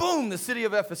 and boom, the city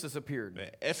of Ephesus appeared.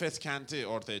 Ve Efes kenti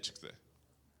ortaya çıktı.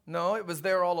 No, it was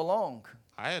there all along.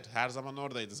 Hayır, her zaman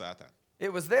oradaydı zaten.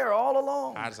 It was there all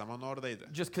along. Her zaman oradaydı.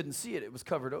 Just couldn't see it. It was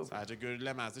covered over. Sadece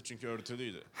görülemezdi çünkü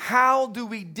örtülüydü. How do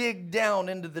we dig down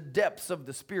into the depths of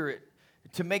the Spirit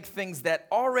to make things that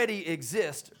already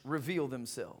exist reveal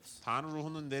themselves? Tanrı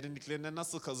ruhunun derinliklerine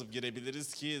nasıl kazıp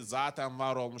girebiliriz ki zaten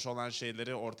var olmuş olan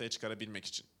şeyleri ortaya çıkarabilmek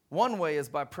için? One way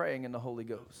is by praying in the Holy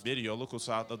Ghost. Bir yolu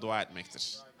kutsal adla dua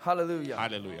etmektir. Hallelujah.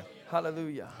 Hallelujah.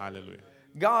 Hallelujah. Hallelujah.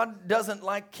 God doesn't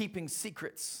like keeping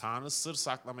secrets. Tanrı sır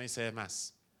saklamayı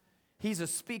sevmez. He's a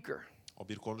speaker. O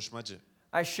bir konuşmacı.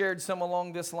 I shared some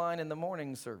along this line in the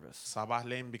morning service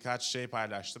Sabahleyin birkaç şey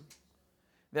paylaştım.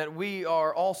 that we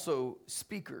are also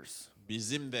speakers.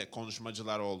 Bizim de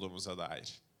konuşmacılar olduğumuza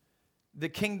dair.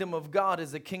 The kingdom of God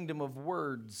is a kingdom of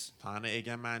words. Tanrı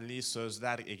egemenliği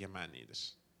sözler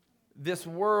egemenliğidir. This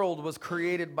world was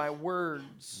created by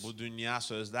words. Bu dünya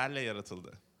sözlerle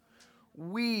yaratıldı.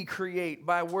 We create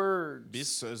by words.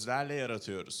 Biz sözlerle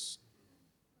yaratıyoruz.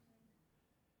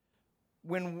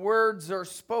 When words are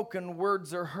spoken,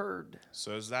 words are heard.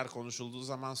 Sözler konuşulduğu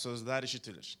zaman sözler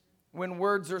işitilir. When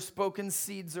words are spoken,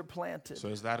 seeds are planted.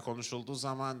 Sözler konuşulduğu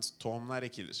zaman tohumlar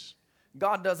ekilir.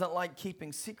 God doesn't like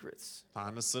keeping secrets.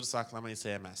 Tanrı sır saklamayı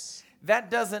sevmez.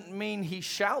 That doesn't mean he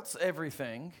shouts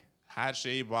everything. Her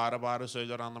şeyi bağıra bağıra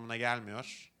söylüyor anlamına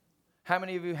gelmiyor. How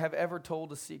many of you have ever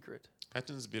told a secret?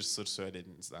 Hepiniz bir sır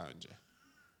söylediniz daha önce.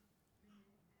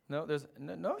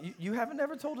 No, you haven't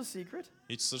ever told a secret.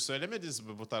 Hiç sır söylemediniz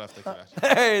mi bu taraftakiler?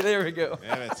 Hey, there we go.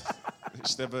 Evet.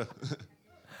 İşte bu.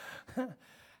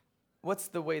 What's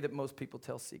the way that most people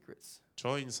tell secrets?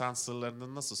 Çoğu insan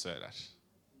sırlarını nasıl söyler?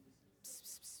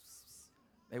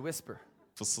 They whisper.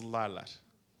 Fısıldarlar.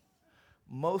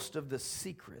 Most of the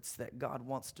secrets that God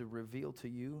wants to reveal to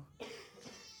you,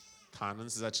 Tanrı'nın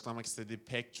size açıklamak istediği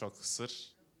pek çok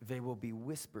sır they will be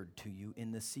whispered to you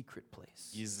in the secret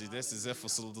place. gizlide size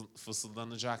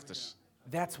fısıldanacaktır.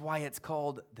 That's why it's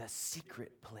called the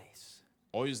secret place.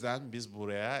 O yüzden biz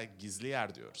buraya gizli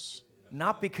yer diyoruz.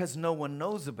 Not because no one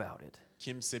knows about it,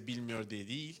 Kimse bilmiyor diye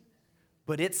değil,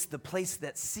 but it's the place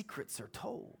that secrets are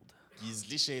told.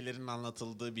 gizli şeylerin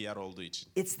anlatıldığı bir yer olduğu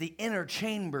için. It's the inner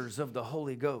chambers of the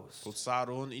Holy Ghost. Kutsal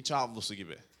ruhun iç avlusu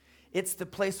gibi. It's the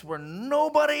place where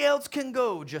nobody else can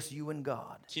go, just you and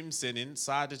God. Kimsenin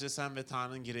sadece sen ve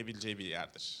Tanrı'nın girebileceği bir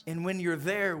yerdir. And when you're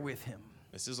there with him,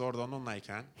 Ve siz orada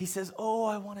onunlayken he says,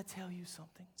 "Oh, I want to tell you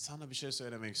something. sana bir şey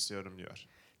söylemek istiyorum diyor.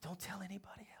 Don't tell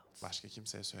anybody else. Başka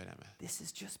kimseye söyleme. This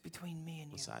is just between me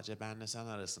and Bu you." sadece benle sen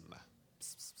arasında.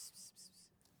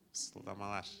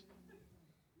 Fısıldamalar.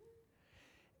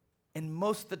 And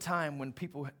most of the time when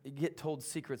people get told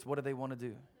secrets, what do they want to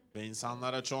do? Ve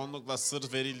insanlara çoğunlukla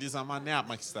sır verildiği zaman ne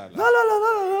yapmak isterler? La la la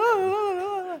la la la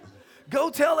la la.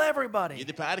 Go tell everybody.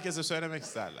 Gidip herkese söylemek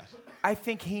isterler. I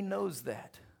think he knows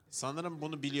that. Sanırım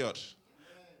bunu biliyor.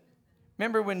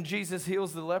 Remember when Jesus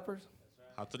heals the lepers?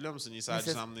 Hatırlıyor musun İsa He says,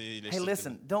 Aleyhisselam'ı "Hey, iyileştirdiğini?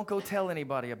 listen, don't go tell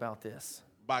anybody about this."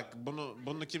 Bak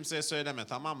bunu kimseye söyleme,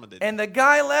 tamam mı dedi. And the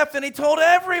guy left and he told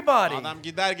everybody. Adam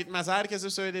gider gitmez herkese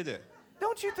söyledi.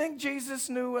 Don't you think Jesus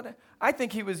knew what? I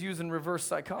think he was using reverse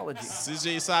psychology.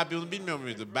 Sizce İsa bunu bilmiyor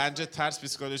muydu? Bence ters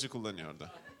psikoloji kullanıyordu.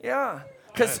 Yeah,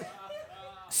 because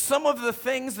some of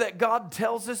the things that God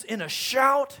tells us in a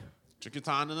shout, Çünkü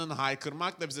Tanrı'nın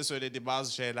haykırmakla bize söylediği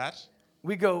bazı şeyler,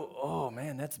 we go, "Oh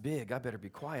man, that's big. I better be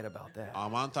quiet about that."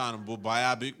 aman Tanrım bu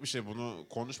bayağı büyük bir şey, bunu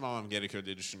konuşmamam gerekiyor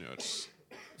diye düşünüyoruz.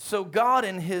 So God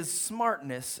in his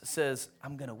smartness says,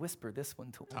 "I'm going to whisper this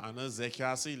one to him." Tanrı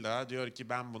zekasıyla diyor ki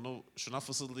ben bunu şuna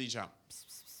fısıldayacağım.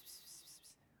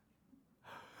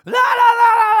 La la la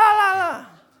la la la.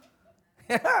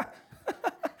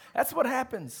 That's what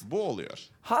happens. Bu oluyor.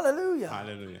 Hallelujah.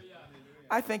 Haleluya.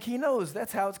 I think he knows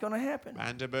that's how it's going to happen.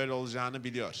 Bence böyle olacağını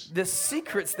biliyor. The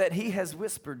secrets that he has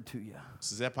whispered to you,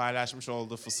 Size paylaşmış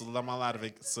olduğu fısıldamalar ve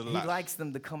he sırlar. likes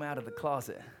them to come out of the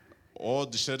closet.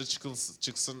 O dışarı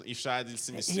çıksın, ifşa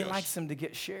edilsin He istiyor. likes them to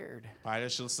get shared.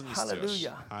 Paylaşılsın istiyor.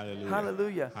 Hallelujah. Hallelujah.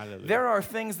 Hallelujah. Hallelujah. There are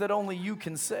things that only you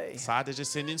can say. Sadece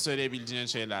senin söyleyebileceğin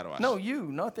şeyler var. No,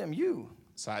 you, not them, you.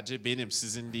 Sadece benim,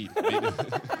 sizin değil. Benim.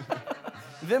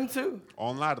 Them too.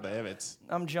 Onlar da evet.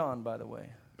 I'm John, by the way.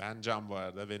 Ben Can bu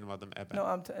arada, benim adım Eben.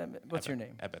 No, what's your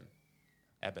name? Eben.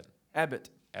 Eben.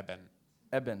 Abbott. Eben.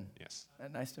 Eben. Yes.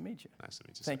 Nice to meet you. Nice to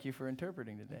meet you. Thank you for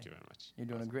interpreting today. Thank you very much. You're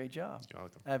doing a great job. You're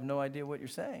welcome. I have no idea what you're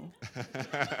saying,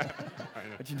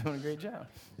 but you're doing a great job.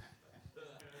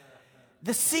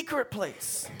 The secret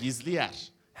place. Gizli yer.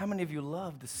 How many of you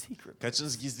love the secret place?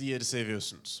 Kaçınız gizli yeri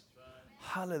seviyorsunuz?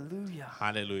 Hallelujah.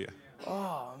 Hallelujah.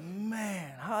 Oh,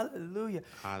 man. Hallelujah.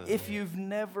 Hallelujah. If you've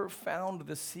never found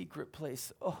the secret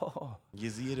place, oh,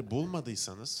 Gizli yeri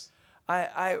bulmadıysanız,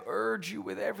 I urge you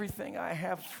with everything I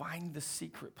have, find the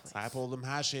secret place. sahip olduğum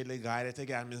her şeyle gayrete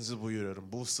gelmenizi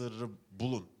buyuruyorum. Bu sırrı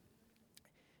bulun.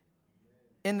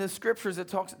 In the scriptures,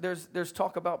 there's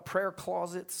talk about prayer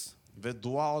closets. Ve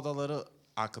dua odaları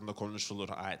hakkında konuşulur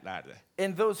ayetlerde.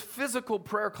 And those physical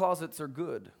prayer closets are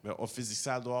good. Ve o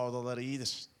fiziksel dua odaları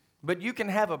iyidir. But you can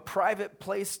have a private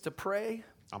place to pray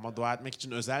Ama dua etmek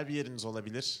için özel bir yeriniz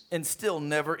olabilir. and still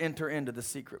never enter into the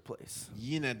secret place.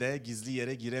 Yine de gizli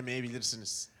yere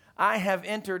giremeyebilirsiniz. I have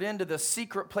entered into the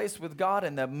secret place with God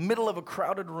in the middle of a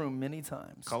crowded room many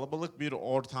times. Kalabalık bir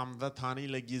ortamda Tanrı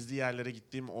ile gizli yerlere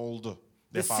gittiğim oldu.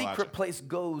 The Defalarca. secret place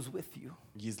goes with you.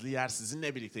 Gizli yer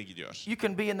sizinle birlikte gidiyor. You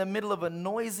can be in the middle of a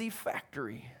noisy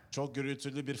factory, Çok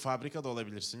gürültülü bir fabrikada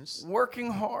olabilirsiniz.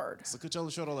 working hard, Sıkı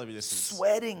çalışıyor olabilirsiniz.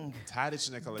 sweating, Ter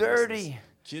içine kalabilirsiniz. dirty,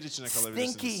 Kir içine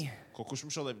kalabilirsiniz. stinky.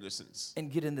 Kokuşmuş olabilirsiniz.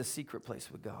 and get in the secret place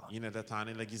with God. Yine de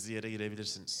Tanrı ile gizli yere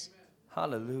girebilirsiniz.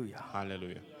 Hallelujah.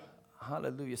 Hallelujah.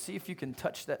 Hallelujah. See if you can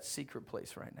touch that secret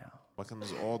place right now.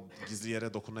 Bakınız o gizli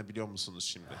yere dokunabiliyor musunuz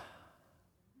şimdi?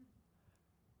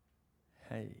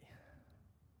 Hey.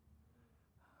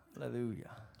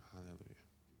 Hallelujah. Hallelujah.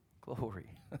 Glory.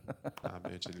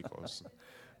 Habecilik olsun.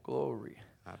 Glory.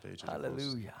 Habecilik olsun.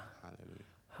 Hallelujah. Hallelujah.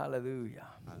 Hallelujah.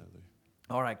 Hallelujah.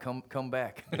 All right, come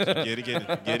back. Geri gelin,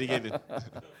 geri gelin.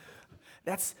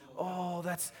 That's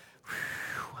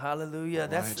whew, hallelujah.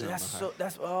 That's canına. so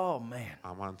that's oh man.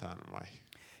 Aman Tanrım vay.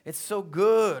 It's so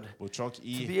good Bu çok to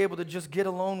iyi. be able to just get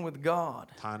alone with God.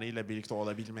 Tanrı ile birlikte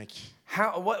olabilmek.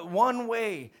 What one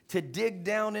way to dig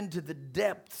down into the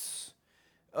depths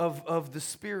of the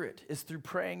Spirit is through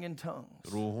praying in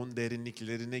tongues. Ruhun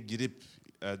derinliklerine girip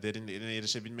derinliklerine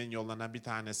erişebilmenin yollarından bir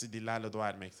tanesi dillerle dua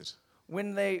etmektir.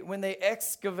 When they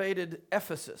excavated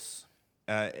Ephesus,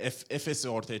 Efes'i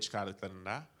ortaya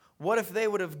çıkardıklarında what if they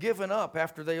would have given up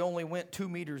after they only went 2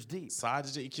 meters deep?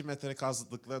 sadece 2 metre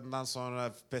kazdıklarından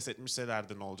sonra pes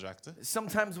etmişlerdi ne olacaktı?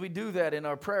 Sometimes we do that in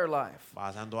our prayer life.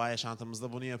 Bazen dua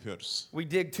yaşantımızda bunu yapıyoruz.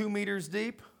 We dig 2 meters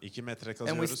deep 2 metre and we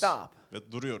kazıyoruz stop,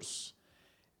 ve duruyoruz.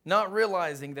 not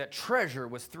realizing that treasure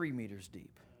was 3 meters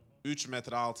deep. 3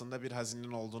 metre altında bir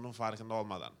hazinenin olduğunun farkında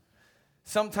olmadan.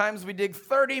 Sometimes we dig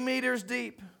 30 meters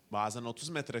deep Bazen 30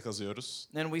 metre kazıyoruz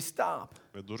and we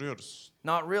stop, ve duruyoruz.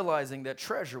 not realizing that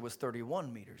treasure was 31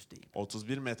 meters deep.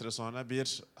 31 metre sonra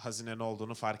bir hazinenin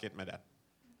olduğunu fark etmeden.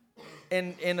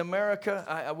 In America,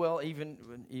 even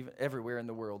everywhere in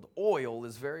the world, oil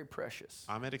is very precious.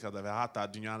 Amerika'da ve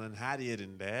hatta dünyanın her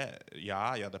yerinde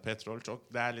yağ ya da petrol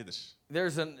çok değerlidir.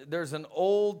 There's an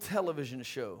old television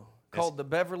show called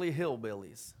The Beverly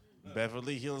Hillbillies.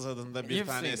 Beverly Hills adında bir You've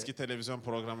tane seen eski televizyon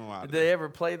programı Did vardı. they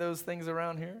ever play those things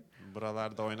around here?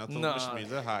 Buralarda oynatılmış mıydı?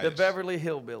 The Hayır. Beverly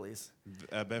Hillbillies.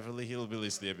 Beverly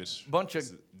Hillbillies diye bir Bunch of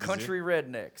dizi. country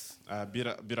rednecks.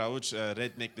 Bir avuç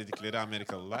redneck dedikleri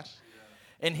Amerikalılar.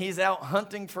 And he's out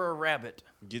hunting for a rabbit.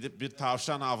 Gidip bir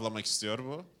tavşan avlamak istiyor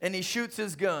bu. And he shoots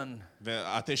his gun. Ve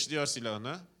ateşliyor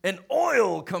silahını. And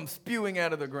oil comes spewing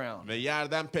out of the ground. Ve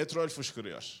yerden petrol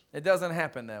fışkırıyor. It doesn't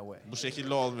happen that way. Bu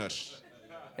şekilde olmuyor.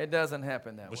 It doesn't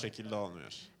happen that Bu way. şekilde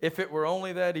olmuyor. If it were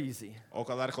only that easy. O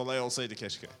kadar kolay olsaydı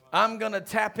keşke. I'm going to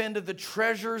tap into the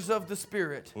treasures of the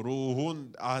Spirit.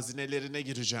 Ruhun hazinelerine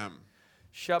gireceğim.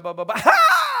 Shabababa.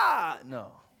 Ha!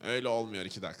 No. Öyle olmuyor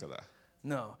 2 dakikada.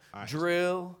 No. Hayır.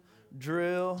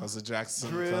 Drill.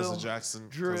 Kazacaksın, Drill,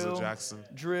 kazacaksın, drill, kazacaksın,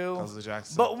 drill.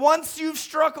 kazacaksın. But once you've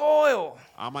struck oil,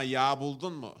 Ama yağ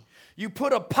buldun mu? you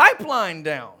put a pipeline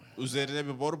down. Üzerine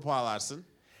bir boru bağlarsın.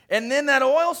 And then that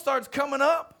oil starts coming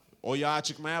up. O yağ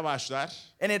çıkmaya başlar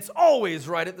And it's always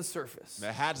right at the surface.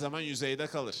 ve her zaman yüzeyde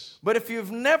kalır. But if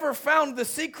you've never found the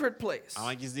secret place,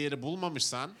 Ama gizli yeri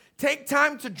bulmamışsan take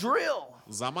time to drill.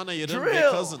 zaman ayırın Drill. ve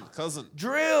kazın.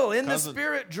 Drill in the Kazın.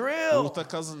 Spirit, drill Ruhta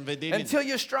kazın ve delin. until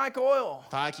you strike oil.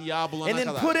 Ta ki yağ And bulana then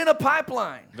kadar. put in a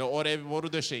pipeline Ve oraya bir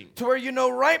boru döşeyin. to where you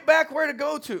know right back where to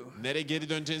go to. Nereye geri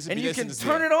döneceğinizi And you can bilesiniz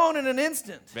turn diye. it on in an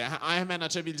instant. Ve hemen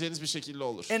açabileceğiniz bir şekilde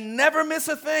olur. And never miss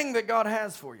a thing that God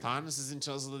has for you. Tanrı sizin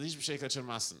için hazırladığı hiçbir şey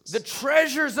kaçırmazsınız. The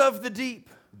treasures of the deep.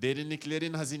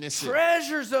 Derinliklerin hazinesi.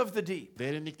 Treasures of the deep.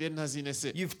 Derinliklerin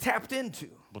hazinesi. You've tapped into.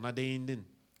 Buna değindin.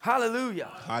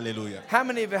 Hallelujah. Haleluya. How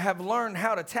many of you have learned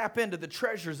how to tap into the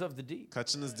treasures of the deep?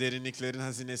 Kaçınız derinliklerin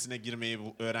hazinesine girmeyi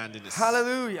öğrendiniz?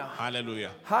 Hallelujah.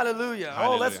 Haleluya. Hallelujah. Oh,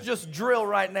 Hallelujah. let's just drill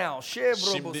right now.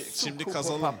 Şimdi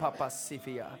kazalım.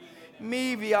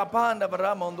 Mi via panda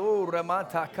bramondo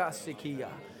ramata kasikia.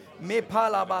 Me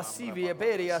pala basivia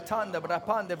beria tanda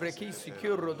brapanda brekisi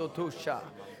curro dotusha.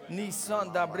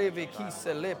 Nisan da breve kisa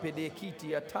lepe de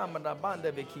kitia tamana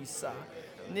banda bekisa.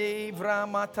 Ne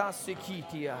vramata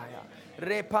sikitia.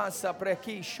 Repasa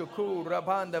prekisho kura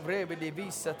banda breve de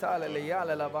visa tale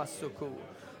leale la vasuku.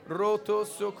 Roto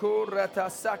sokura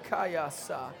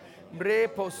tasakayasa.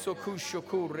 Brepo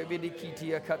sokushokure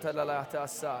vidikitia katalalata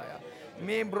saya.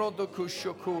 Membro do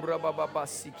kushokura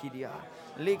bababasikidia.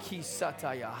 Leki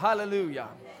sataya. Hallelujah.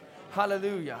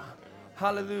 Hallelujah.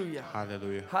 Hallelujah.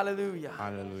 Haleluya. Hallelujah.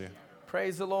 Haleluya.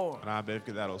 Praise the Lord. Rabbe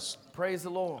övgüler olsun. Praise the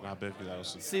Lord. Rabbe övgüler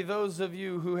olsun. See, those of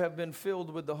you who have been filled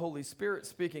with the Holy Spirit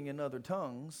speaking in other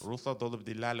tongues, Ruhla dolu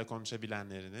dillerle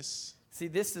konuşabilenleriniz,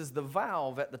 see, this is the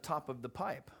valve at the top of the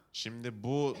pipe. şimdi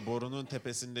bu borunun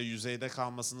tepesinde yüzeyde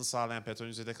kalmasını sağlayan, petrolün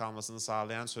yüzeyde kalmasını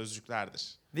sağlayan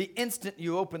sözcüklerdir. The instant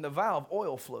you open the valve,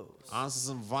 oil flows.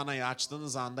 Ansızın vanayı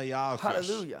açtığınız anda yağ akıyor.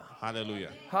 Hallelujah.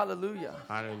 Haleluya. Hallelujah.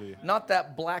 Haleluya. Not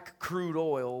that black crude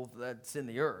oil that's in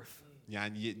the earth,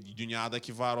 Yani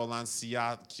dünyadaki var olan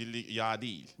siyah kirli yağ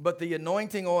değil. but the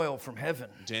anointing oil from heaven.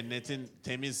 Cennetin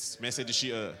temiz mesedişi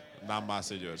yağından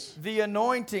bahsediyoruz. The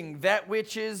anointing, that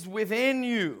which is within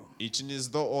you.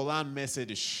 İçinizde olan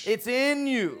mesediş. It's in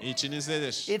you.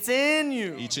 İçinizdedir. It's in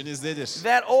you. İçinizdedir.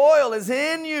 That oil is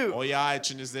in you. O yağ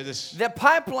içinizdedir. The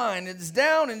pipeline is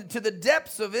down into the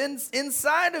depths of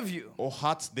inside of you. O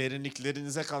hat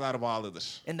derinliklerinize kadar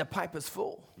bağlıdır. And the pipe is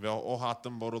full. Ve o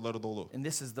hattın boruları dolu. And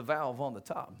this is the valve on the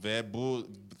top. Ve bu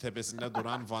tepesinde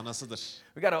duran vanasıdır.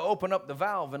 We got to open up the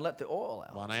valve and let the oil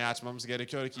out. Vanayı açmamız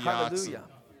gerekiyor ki yağ aksın.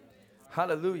 Hallelujah.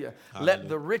 Hallelujah. Let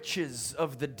the riches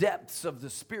of the depths of the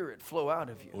Spirit flow out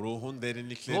of you. Ruhun Glory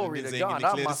derinliklerinin to God.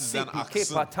 zenginlikleri sizden Amasipi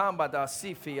aksın. kepatamba da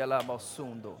sifi ala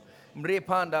masundo.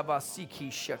 Mrepanda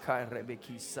basiki shakai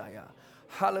rebeki saya.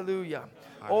 Hallelujah.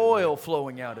 Oil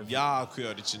flowing out of you. Yağ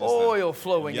akıyor içinizden. Oil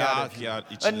flowing Yağ out of akıyor you.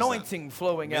 içinizden. Anointing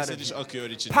flowing out of Mesaj you. akıyor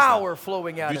içinizden. Power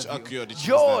flowing out Güç of you. akıyor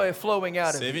içinizden. Joy flowing out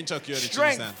of you. Sevinç akıyor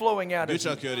Strength içinizden. flowing out Güç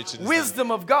of akıyor you. içinizden.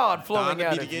 Wisdom of God flowing Tanrı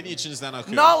out of you. bilgeliği içinizden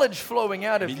akıyor. Knowledge flowing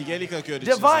out of you. Bilgelik akıyor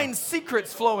içinizden. Divine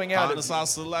secrets flowing out of you. Tanrısal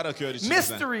sırlar akıyor içinizden.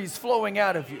 Mysteries flowing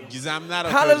out of you. Gizemler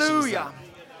akıyor Hallelujah.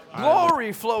 içinizden.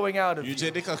 Glory flowing out of you.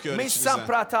 Yücelik akıyor Me içinizden.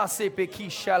 samprata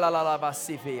sepeki shalalala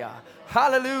basifia.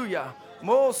 Hallelujah.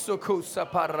 Mosukusa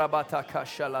parabata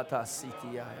kashalata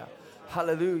sitiaya.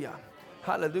 Hallelujah.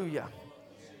 Hallelujah.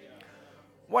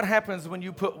 What happens when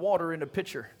you put water in a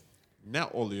pitcher? Ne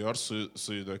oluyor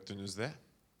suyu döktüğünüzde?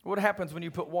 What happens when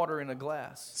you put water in a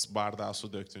glass? Bardağa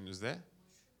su döktüğünüzde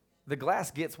The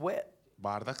glass gets wet.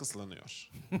 bardak ıslanıyor.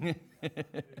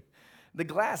 The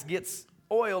glass gets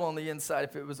oil on the inside.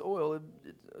 If it was oil,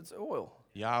 it's oil.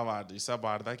 Yağ vardıysa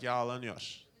bardak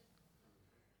yağlanıyor.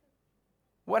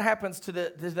 What happens to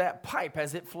that pipe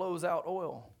as it flows out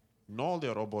oil? Ne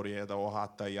oluyor o boruya ya da o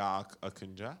hatta yağ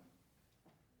akınca?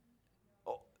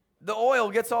 The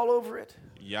oil gets all over it.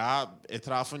 Yağ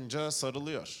etrafınca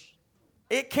sarılıyor.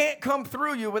 It can't come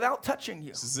through you without touching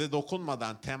you. Size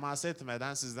dokunmadan, temas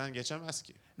etmeden sizden geçemez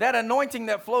ki. That anointing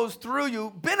that flows through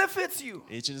you benefits you.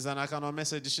 İçinizden akan o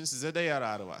mesaj için size de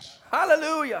yararı var.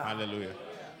 Hallelujah. Hallelujah.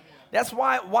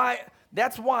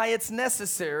 That's why it's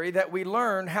necessary that we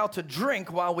learn how to drink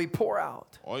while we pour out.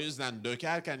 O yüzden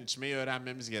dökerken içmeyi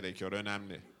öğrenmemiz gerekiyor.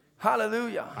 Önemli.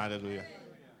 Hallelujah. Hallelujah.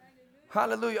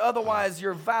 Hallelujah. Otherwise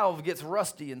your valve gets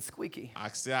rusty and squeaky.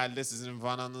 Aksi halde sizin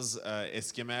vananız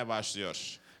eskimeye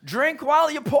başlıyor. Drink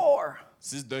while you pour.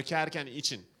 Siz dökerken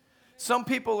için. Some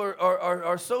people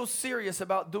are so serious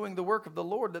about doing the work of the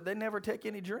Lord that they never take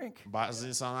any drink. Bazı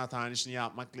insanlar Tanrı işini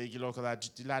yapmakla ilgili o kadar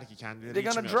ciddiler ki kendileri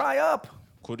They're going to içmiyor. dry up.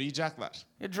 Kuruyacaklar.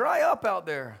 You dry up out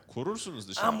there. Kurursunuz I'm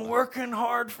dışarıda. working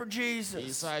hard for Jesus.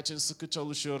 İsa için sıkı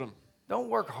çalışıyorum. Don't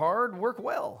work hard, work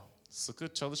well.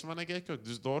 Sıkı çalışmana gerek yok.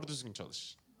 Doğru düzgün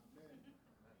çalış.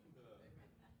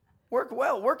 Work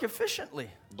well, work efficiently.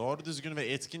 Doğru düzgün ve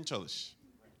etkin çalış.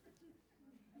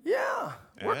 Yeah,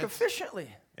 work Evet. efficiently.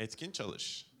 Etkin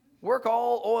çalış. Work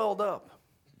all oiled up.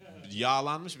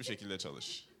 Yağlanmış bir şekilde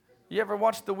çalış. You ever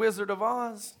watched The Wizard of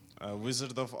Oz?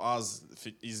 Wizard of Oz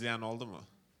izleyen oldu mu?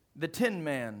 The Tin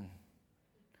Man.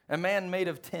 A man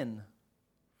made of tin.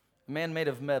 A man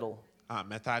made of metal.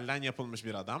 Metalden yapılmış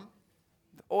bir adam.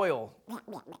 Oil.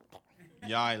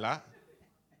 Yağla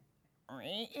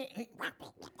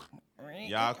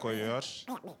yağ koyuyor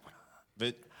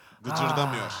ve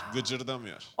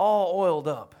gıcırdamıyor. All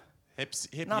oiled up. Hep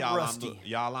Not yağlandı. rusty.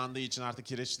 Yağlandığı için artık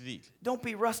kireçli değil. Don't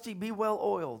be rusty, be well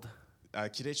oiled.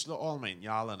 Kireçli olmayın,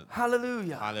 yağlanın.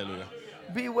 Hallelujah. Hallelujah.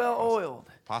 Be well oiled.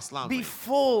 Be Paslanmayın.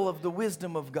 full of the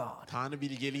wisdom of God. Tanrı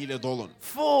bilgeliğiyle dolun.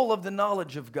 Full of the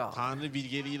knowledge of God. Tanrı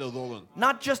bilgeliğiyle dolun.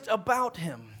 Not just about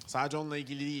Him, Sadece onunla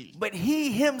ilgili değil. but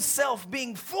He Himself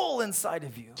being full inside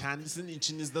of you. Kendisinin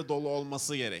içinizde dolu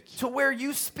olması gerek. To where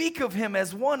you speak of Him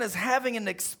as one as having an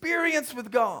experience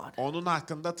with God. Onun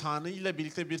hakkında Tanrı ile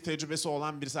birlikte bir tecrübesi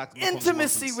olan birisi hakkında Intimacy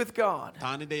konuşmalısınız. with God.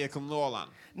 Tanrı ile yakınlığı olan.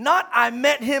 Not I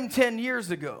met Him 10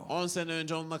 years ago, 10 sene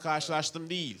önce onunla karşılaştım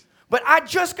değil. but I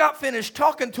just got finished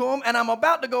talking to Him and I'm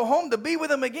about to go home to be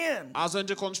with Him again. Az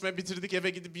önce konuşmayı bitirdik, eve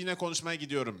gidip yine konuşmaya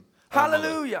gidiyorum.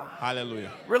 Hallelujah.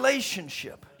 Hallelujah.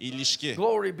 Relationship. İlişki.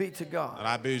 Glory be to God.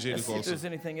 Rabbe Let's yücelik see if there's olsun.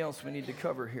 anything else we need to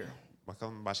cover here.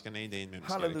 Bakalım başka neyi değinmemiz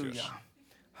gerekiyor. Hallelujah.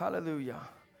 Hallelujah.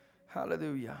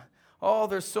 Hallelujah. Oh,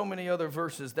 there's so many other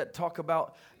verses that talk about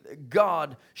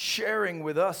God sharing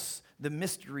with us the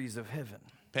mysteries of heaven.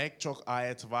 Pek çok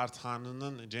ayet var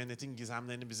Tanrı'nın cennetin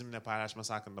gizemlerini bizimle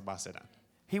paylaşması hakkında bahseden.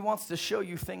 He wants to show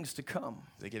you things to come.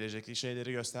 Bize gelecekteki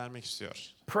şeyleri göstermek istiyor.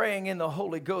 Praying in the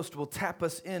Holy Ghost will tap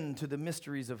us into the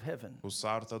mysteries of heaven. Bu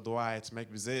saatte dua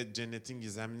etmek bize cennetin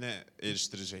gizemine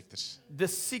eriştirecektir. The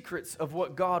secrets of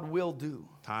what God will do.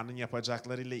 Tanrı'nın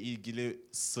yapacaklarıyla ilgili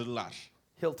sırlar.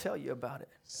 He'll tell you about it.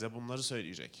 Size bunları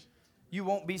söyleyecek. You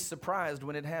won't be surprised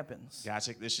when it happens.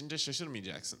 Gerçekleşince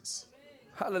şaşırmayacaksınız.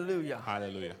 Hallelujah.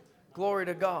 Hallelujah. Glory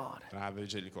to God. Rabbe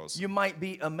yücelik olsun. You might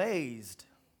be amazed.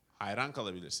 Hayran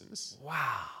kalabilirsiniz.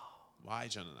 Wow. Vay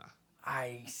canına.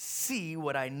 I see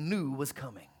what I knew was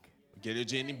coming.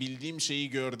 Geleceğini bildiğim şeyi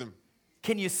gördüm.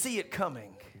 Can you see it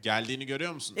coming? Geldiğini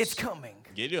görüyor musunuz? It's coming.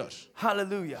 Geliyor.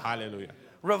 Hallelujah. Hallelujah.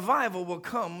 Revival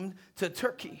will come to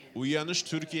Turkey. Uyanış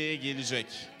Türkiye'ye gelecek.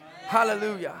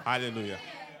 Hallelujah. Hallelujah.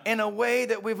 in a way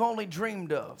that we've only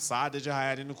dreamed of. Sadece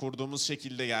hayalini kurduğumuz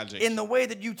şekilde gelecek. In the way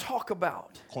that you talk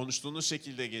about. Konuştuğunuz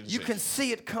şekilde You gelecek. can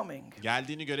see it coming.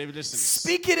 Geldiğini görebilirsiniz.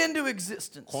 Speak it into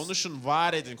existence. Konuşun,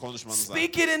 var edin konuşmanıza.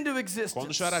 Speak it into existence.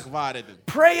 Konuşarak var edin.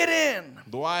 Pray it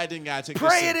in. Dua edin gerçekleşsin.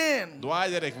 Pray it in. Dua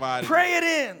ederek var edin. Pray it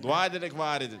in. Dua ederek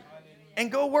var edin.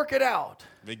 And go work it out.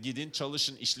 Ve gidin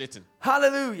çalışın, işletin.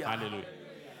 Hallelujah. Hallelujah.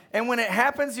 And when it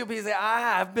happens, you'll be saying,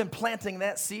 I've been planting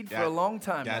that seed for a long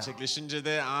time now. Gerçekleşince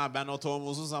de ben o tohumu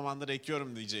uzun zamandır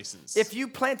ekiyorum diyeceksiniz. If you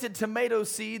planted tomato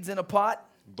seeds in a pot,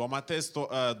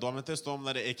 domates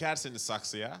tohumları ekerseniz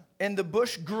saksıya and the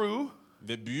bush grew,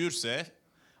 ve büyürse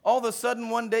all of a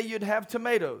sudden one day you'd have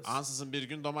tomatoes. ansızın bir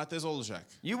gün domates olacak.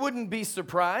 You wouldn't be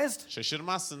surprised.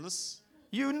 Şaşırmazsınız.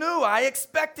 You knew I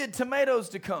expected tomatoes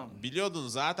to come. Biliyordun,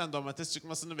 zaten domates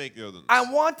çıkmasını bekliyordun. I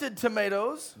wanted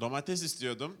tomatoes, Domates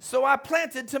istiyordum. so I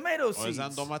planted tomato O yüzden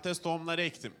seeds. domates tohumları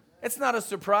ektim. It's not a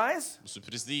surprise. Bu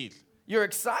sürpriz değil. You're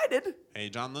excited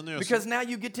Heyecanlanıyorsun. because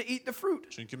now you get to eat the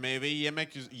fruit. Çünkü meyveyi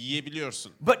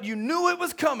yiyebiliyorsun. But you knew it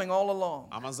was coming all along.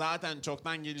 Ama zaten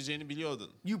çoktan geleceğini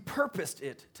biliyordun. You purposed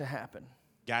it to happen.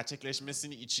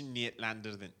 Gerçekleşmesini için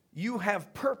niyetlendirdin. You have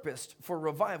purposed for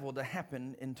revival to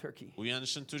happen in Turkey.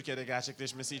 Uyanışın Türkiye'de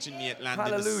gerçekleşmesi için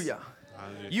niyetlendiniz. Hallelujah.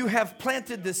 Hallelujah. You have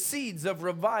planted the seeds of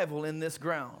revival in this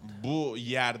ground. Bu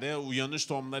yerde uyanış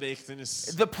tohumları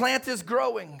ektiniz. The plant is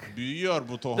growing. Büyüyor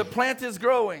bu tohum. The plant is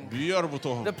growing. Büyüyor bu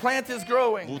tohum. The plant is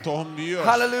growing. Bu tohum büyüyor.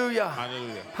 Hallelujah.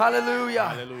 Hallelujah. Hallelujah.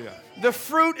 Hallelujah. The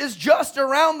fruit is just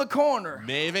around the corner.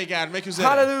 Meyve gelmek üzere.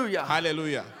 Hallelujah.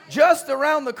 Hallelujah. Just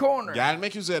around the corner.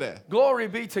 Gelmek üzere.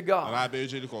 Glory be to God. Rabbe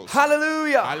yücelik olsun.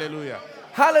 Hallelujah. Hallelujah.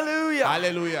 Hallelujah.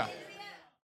 Hallelujah.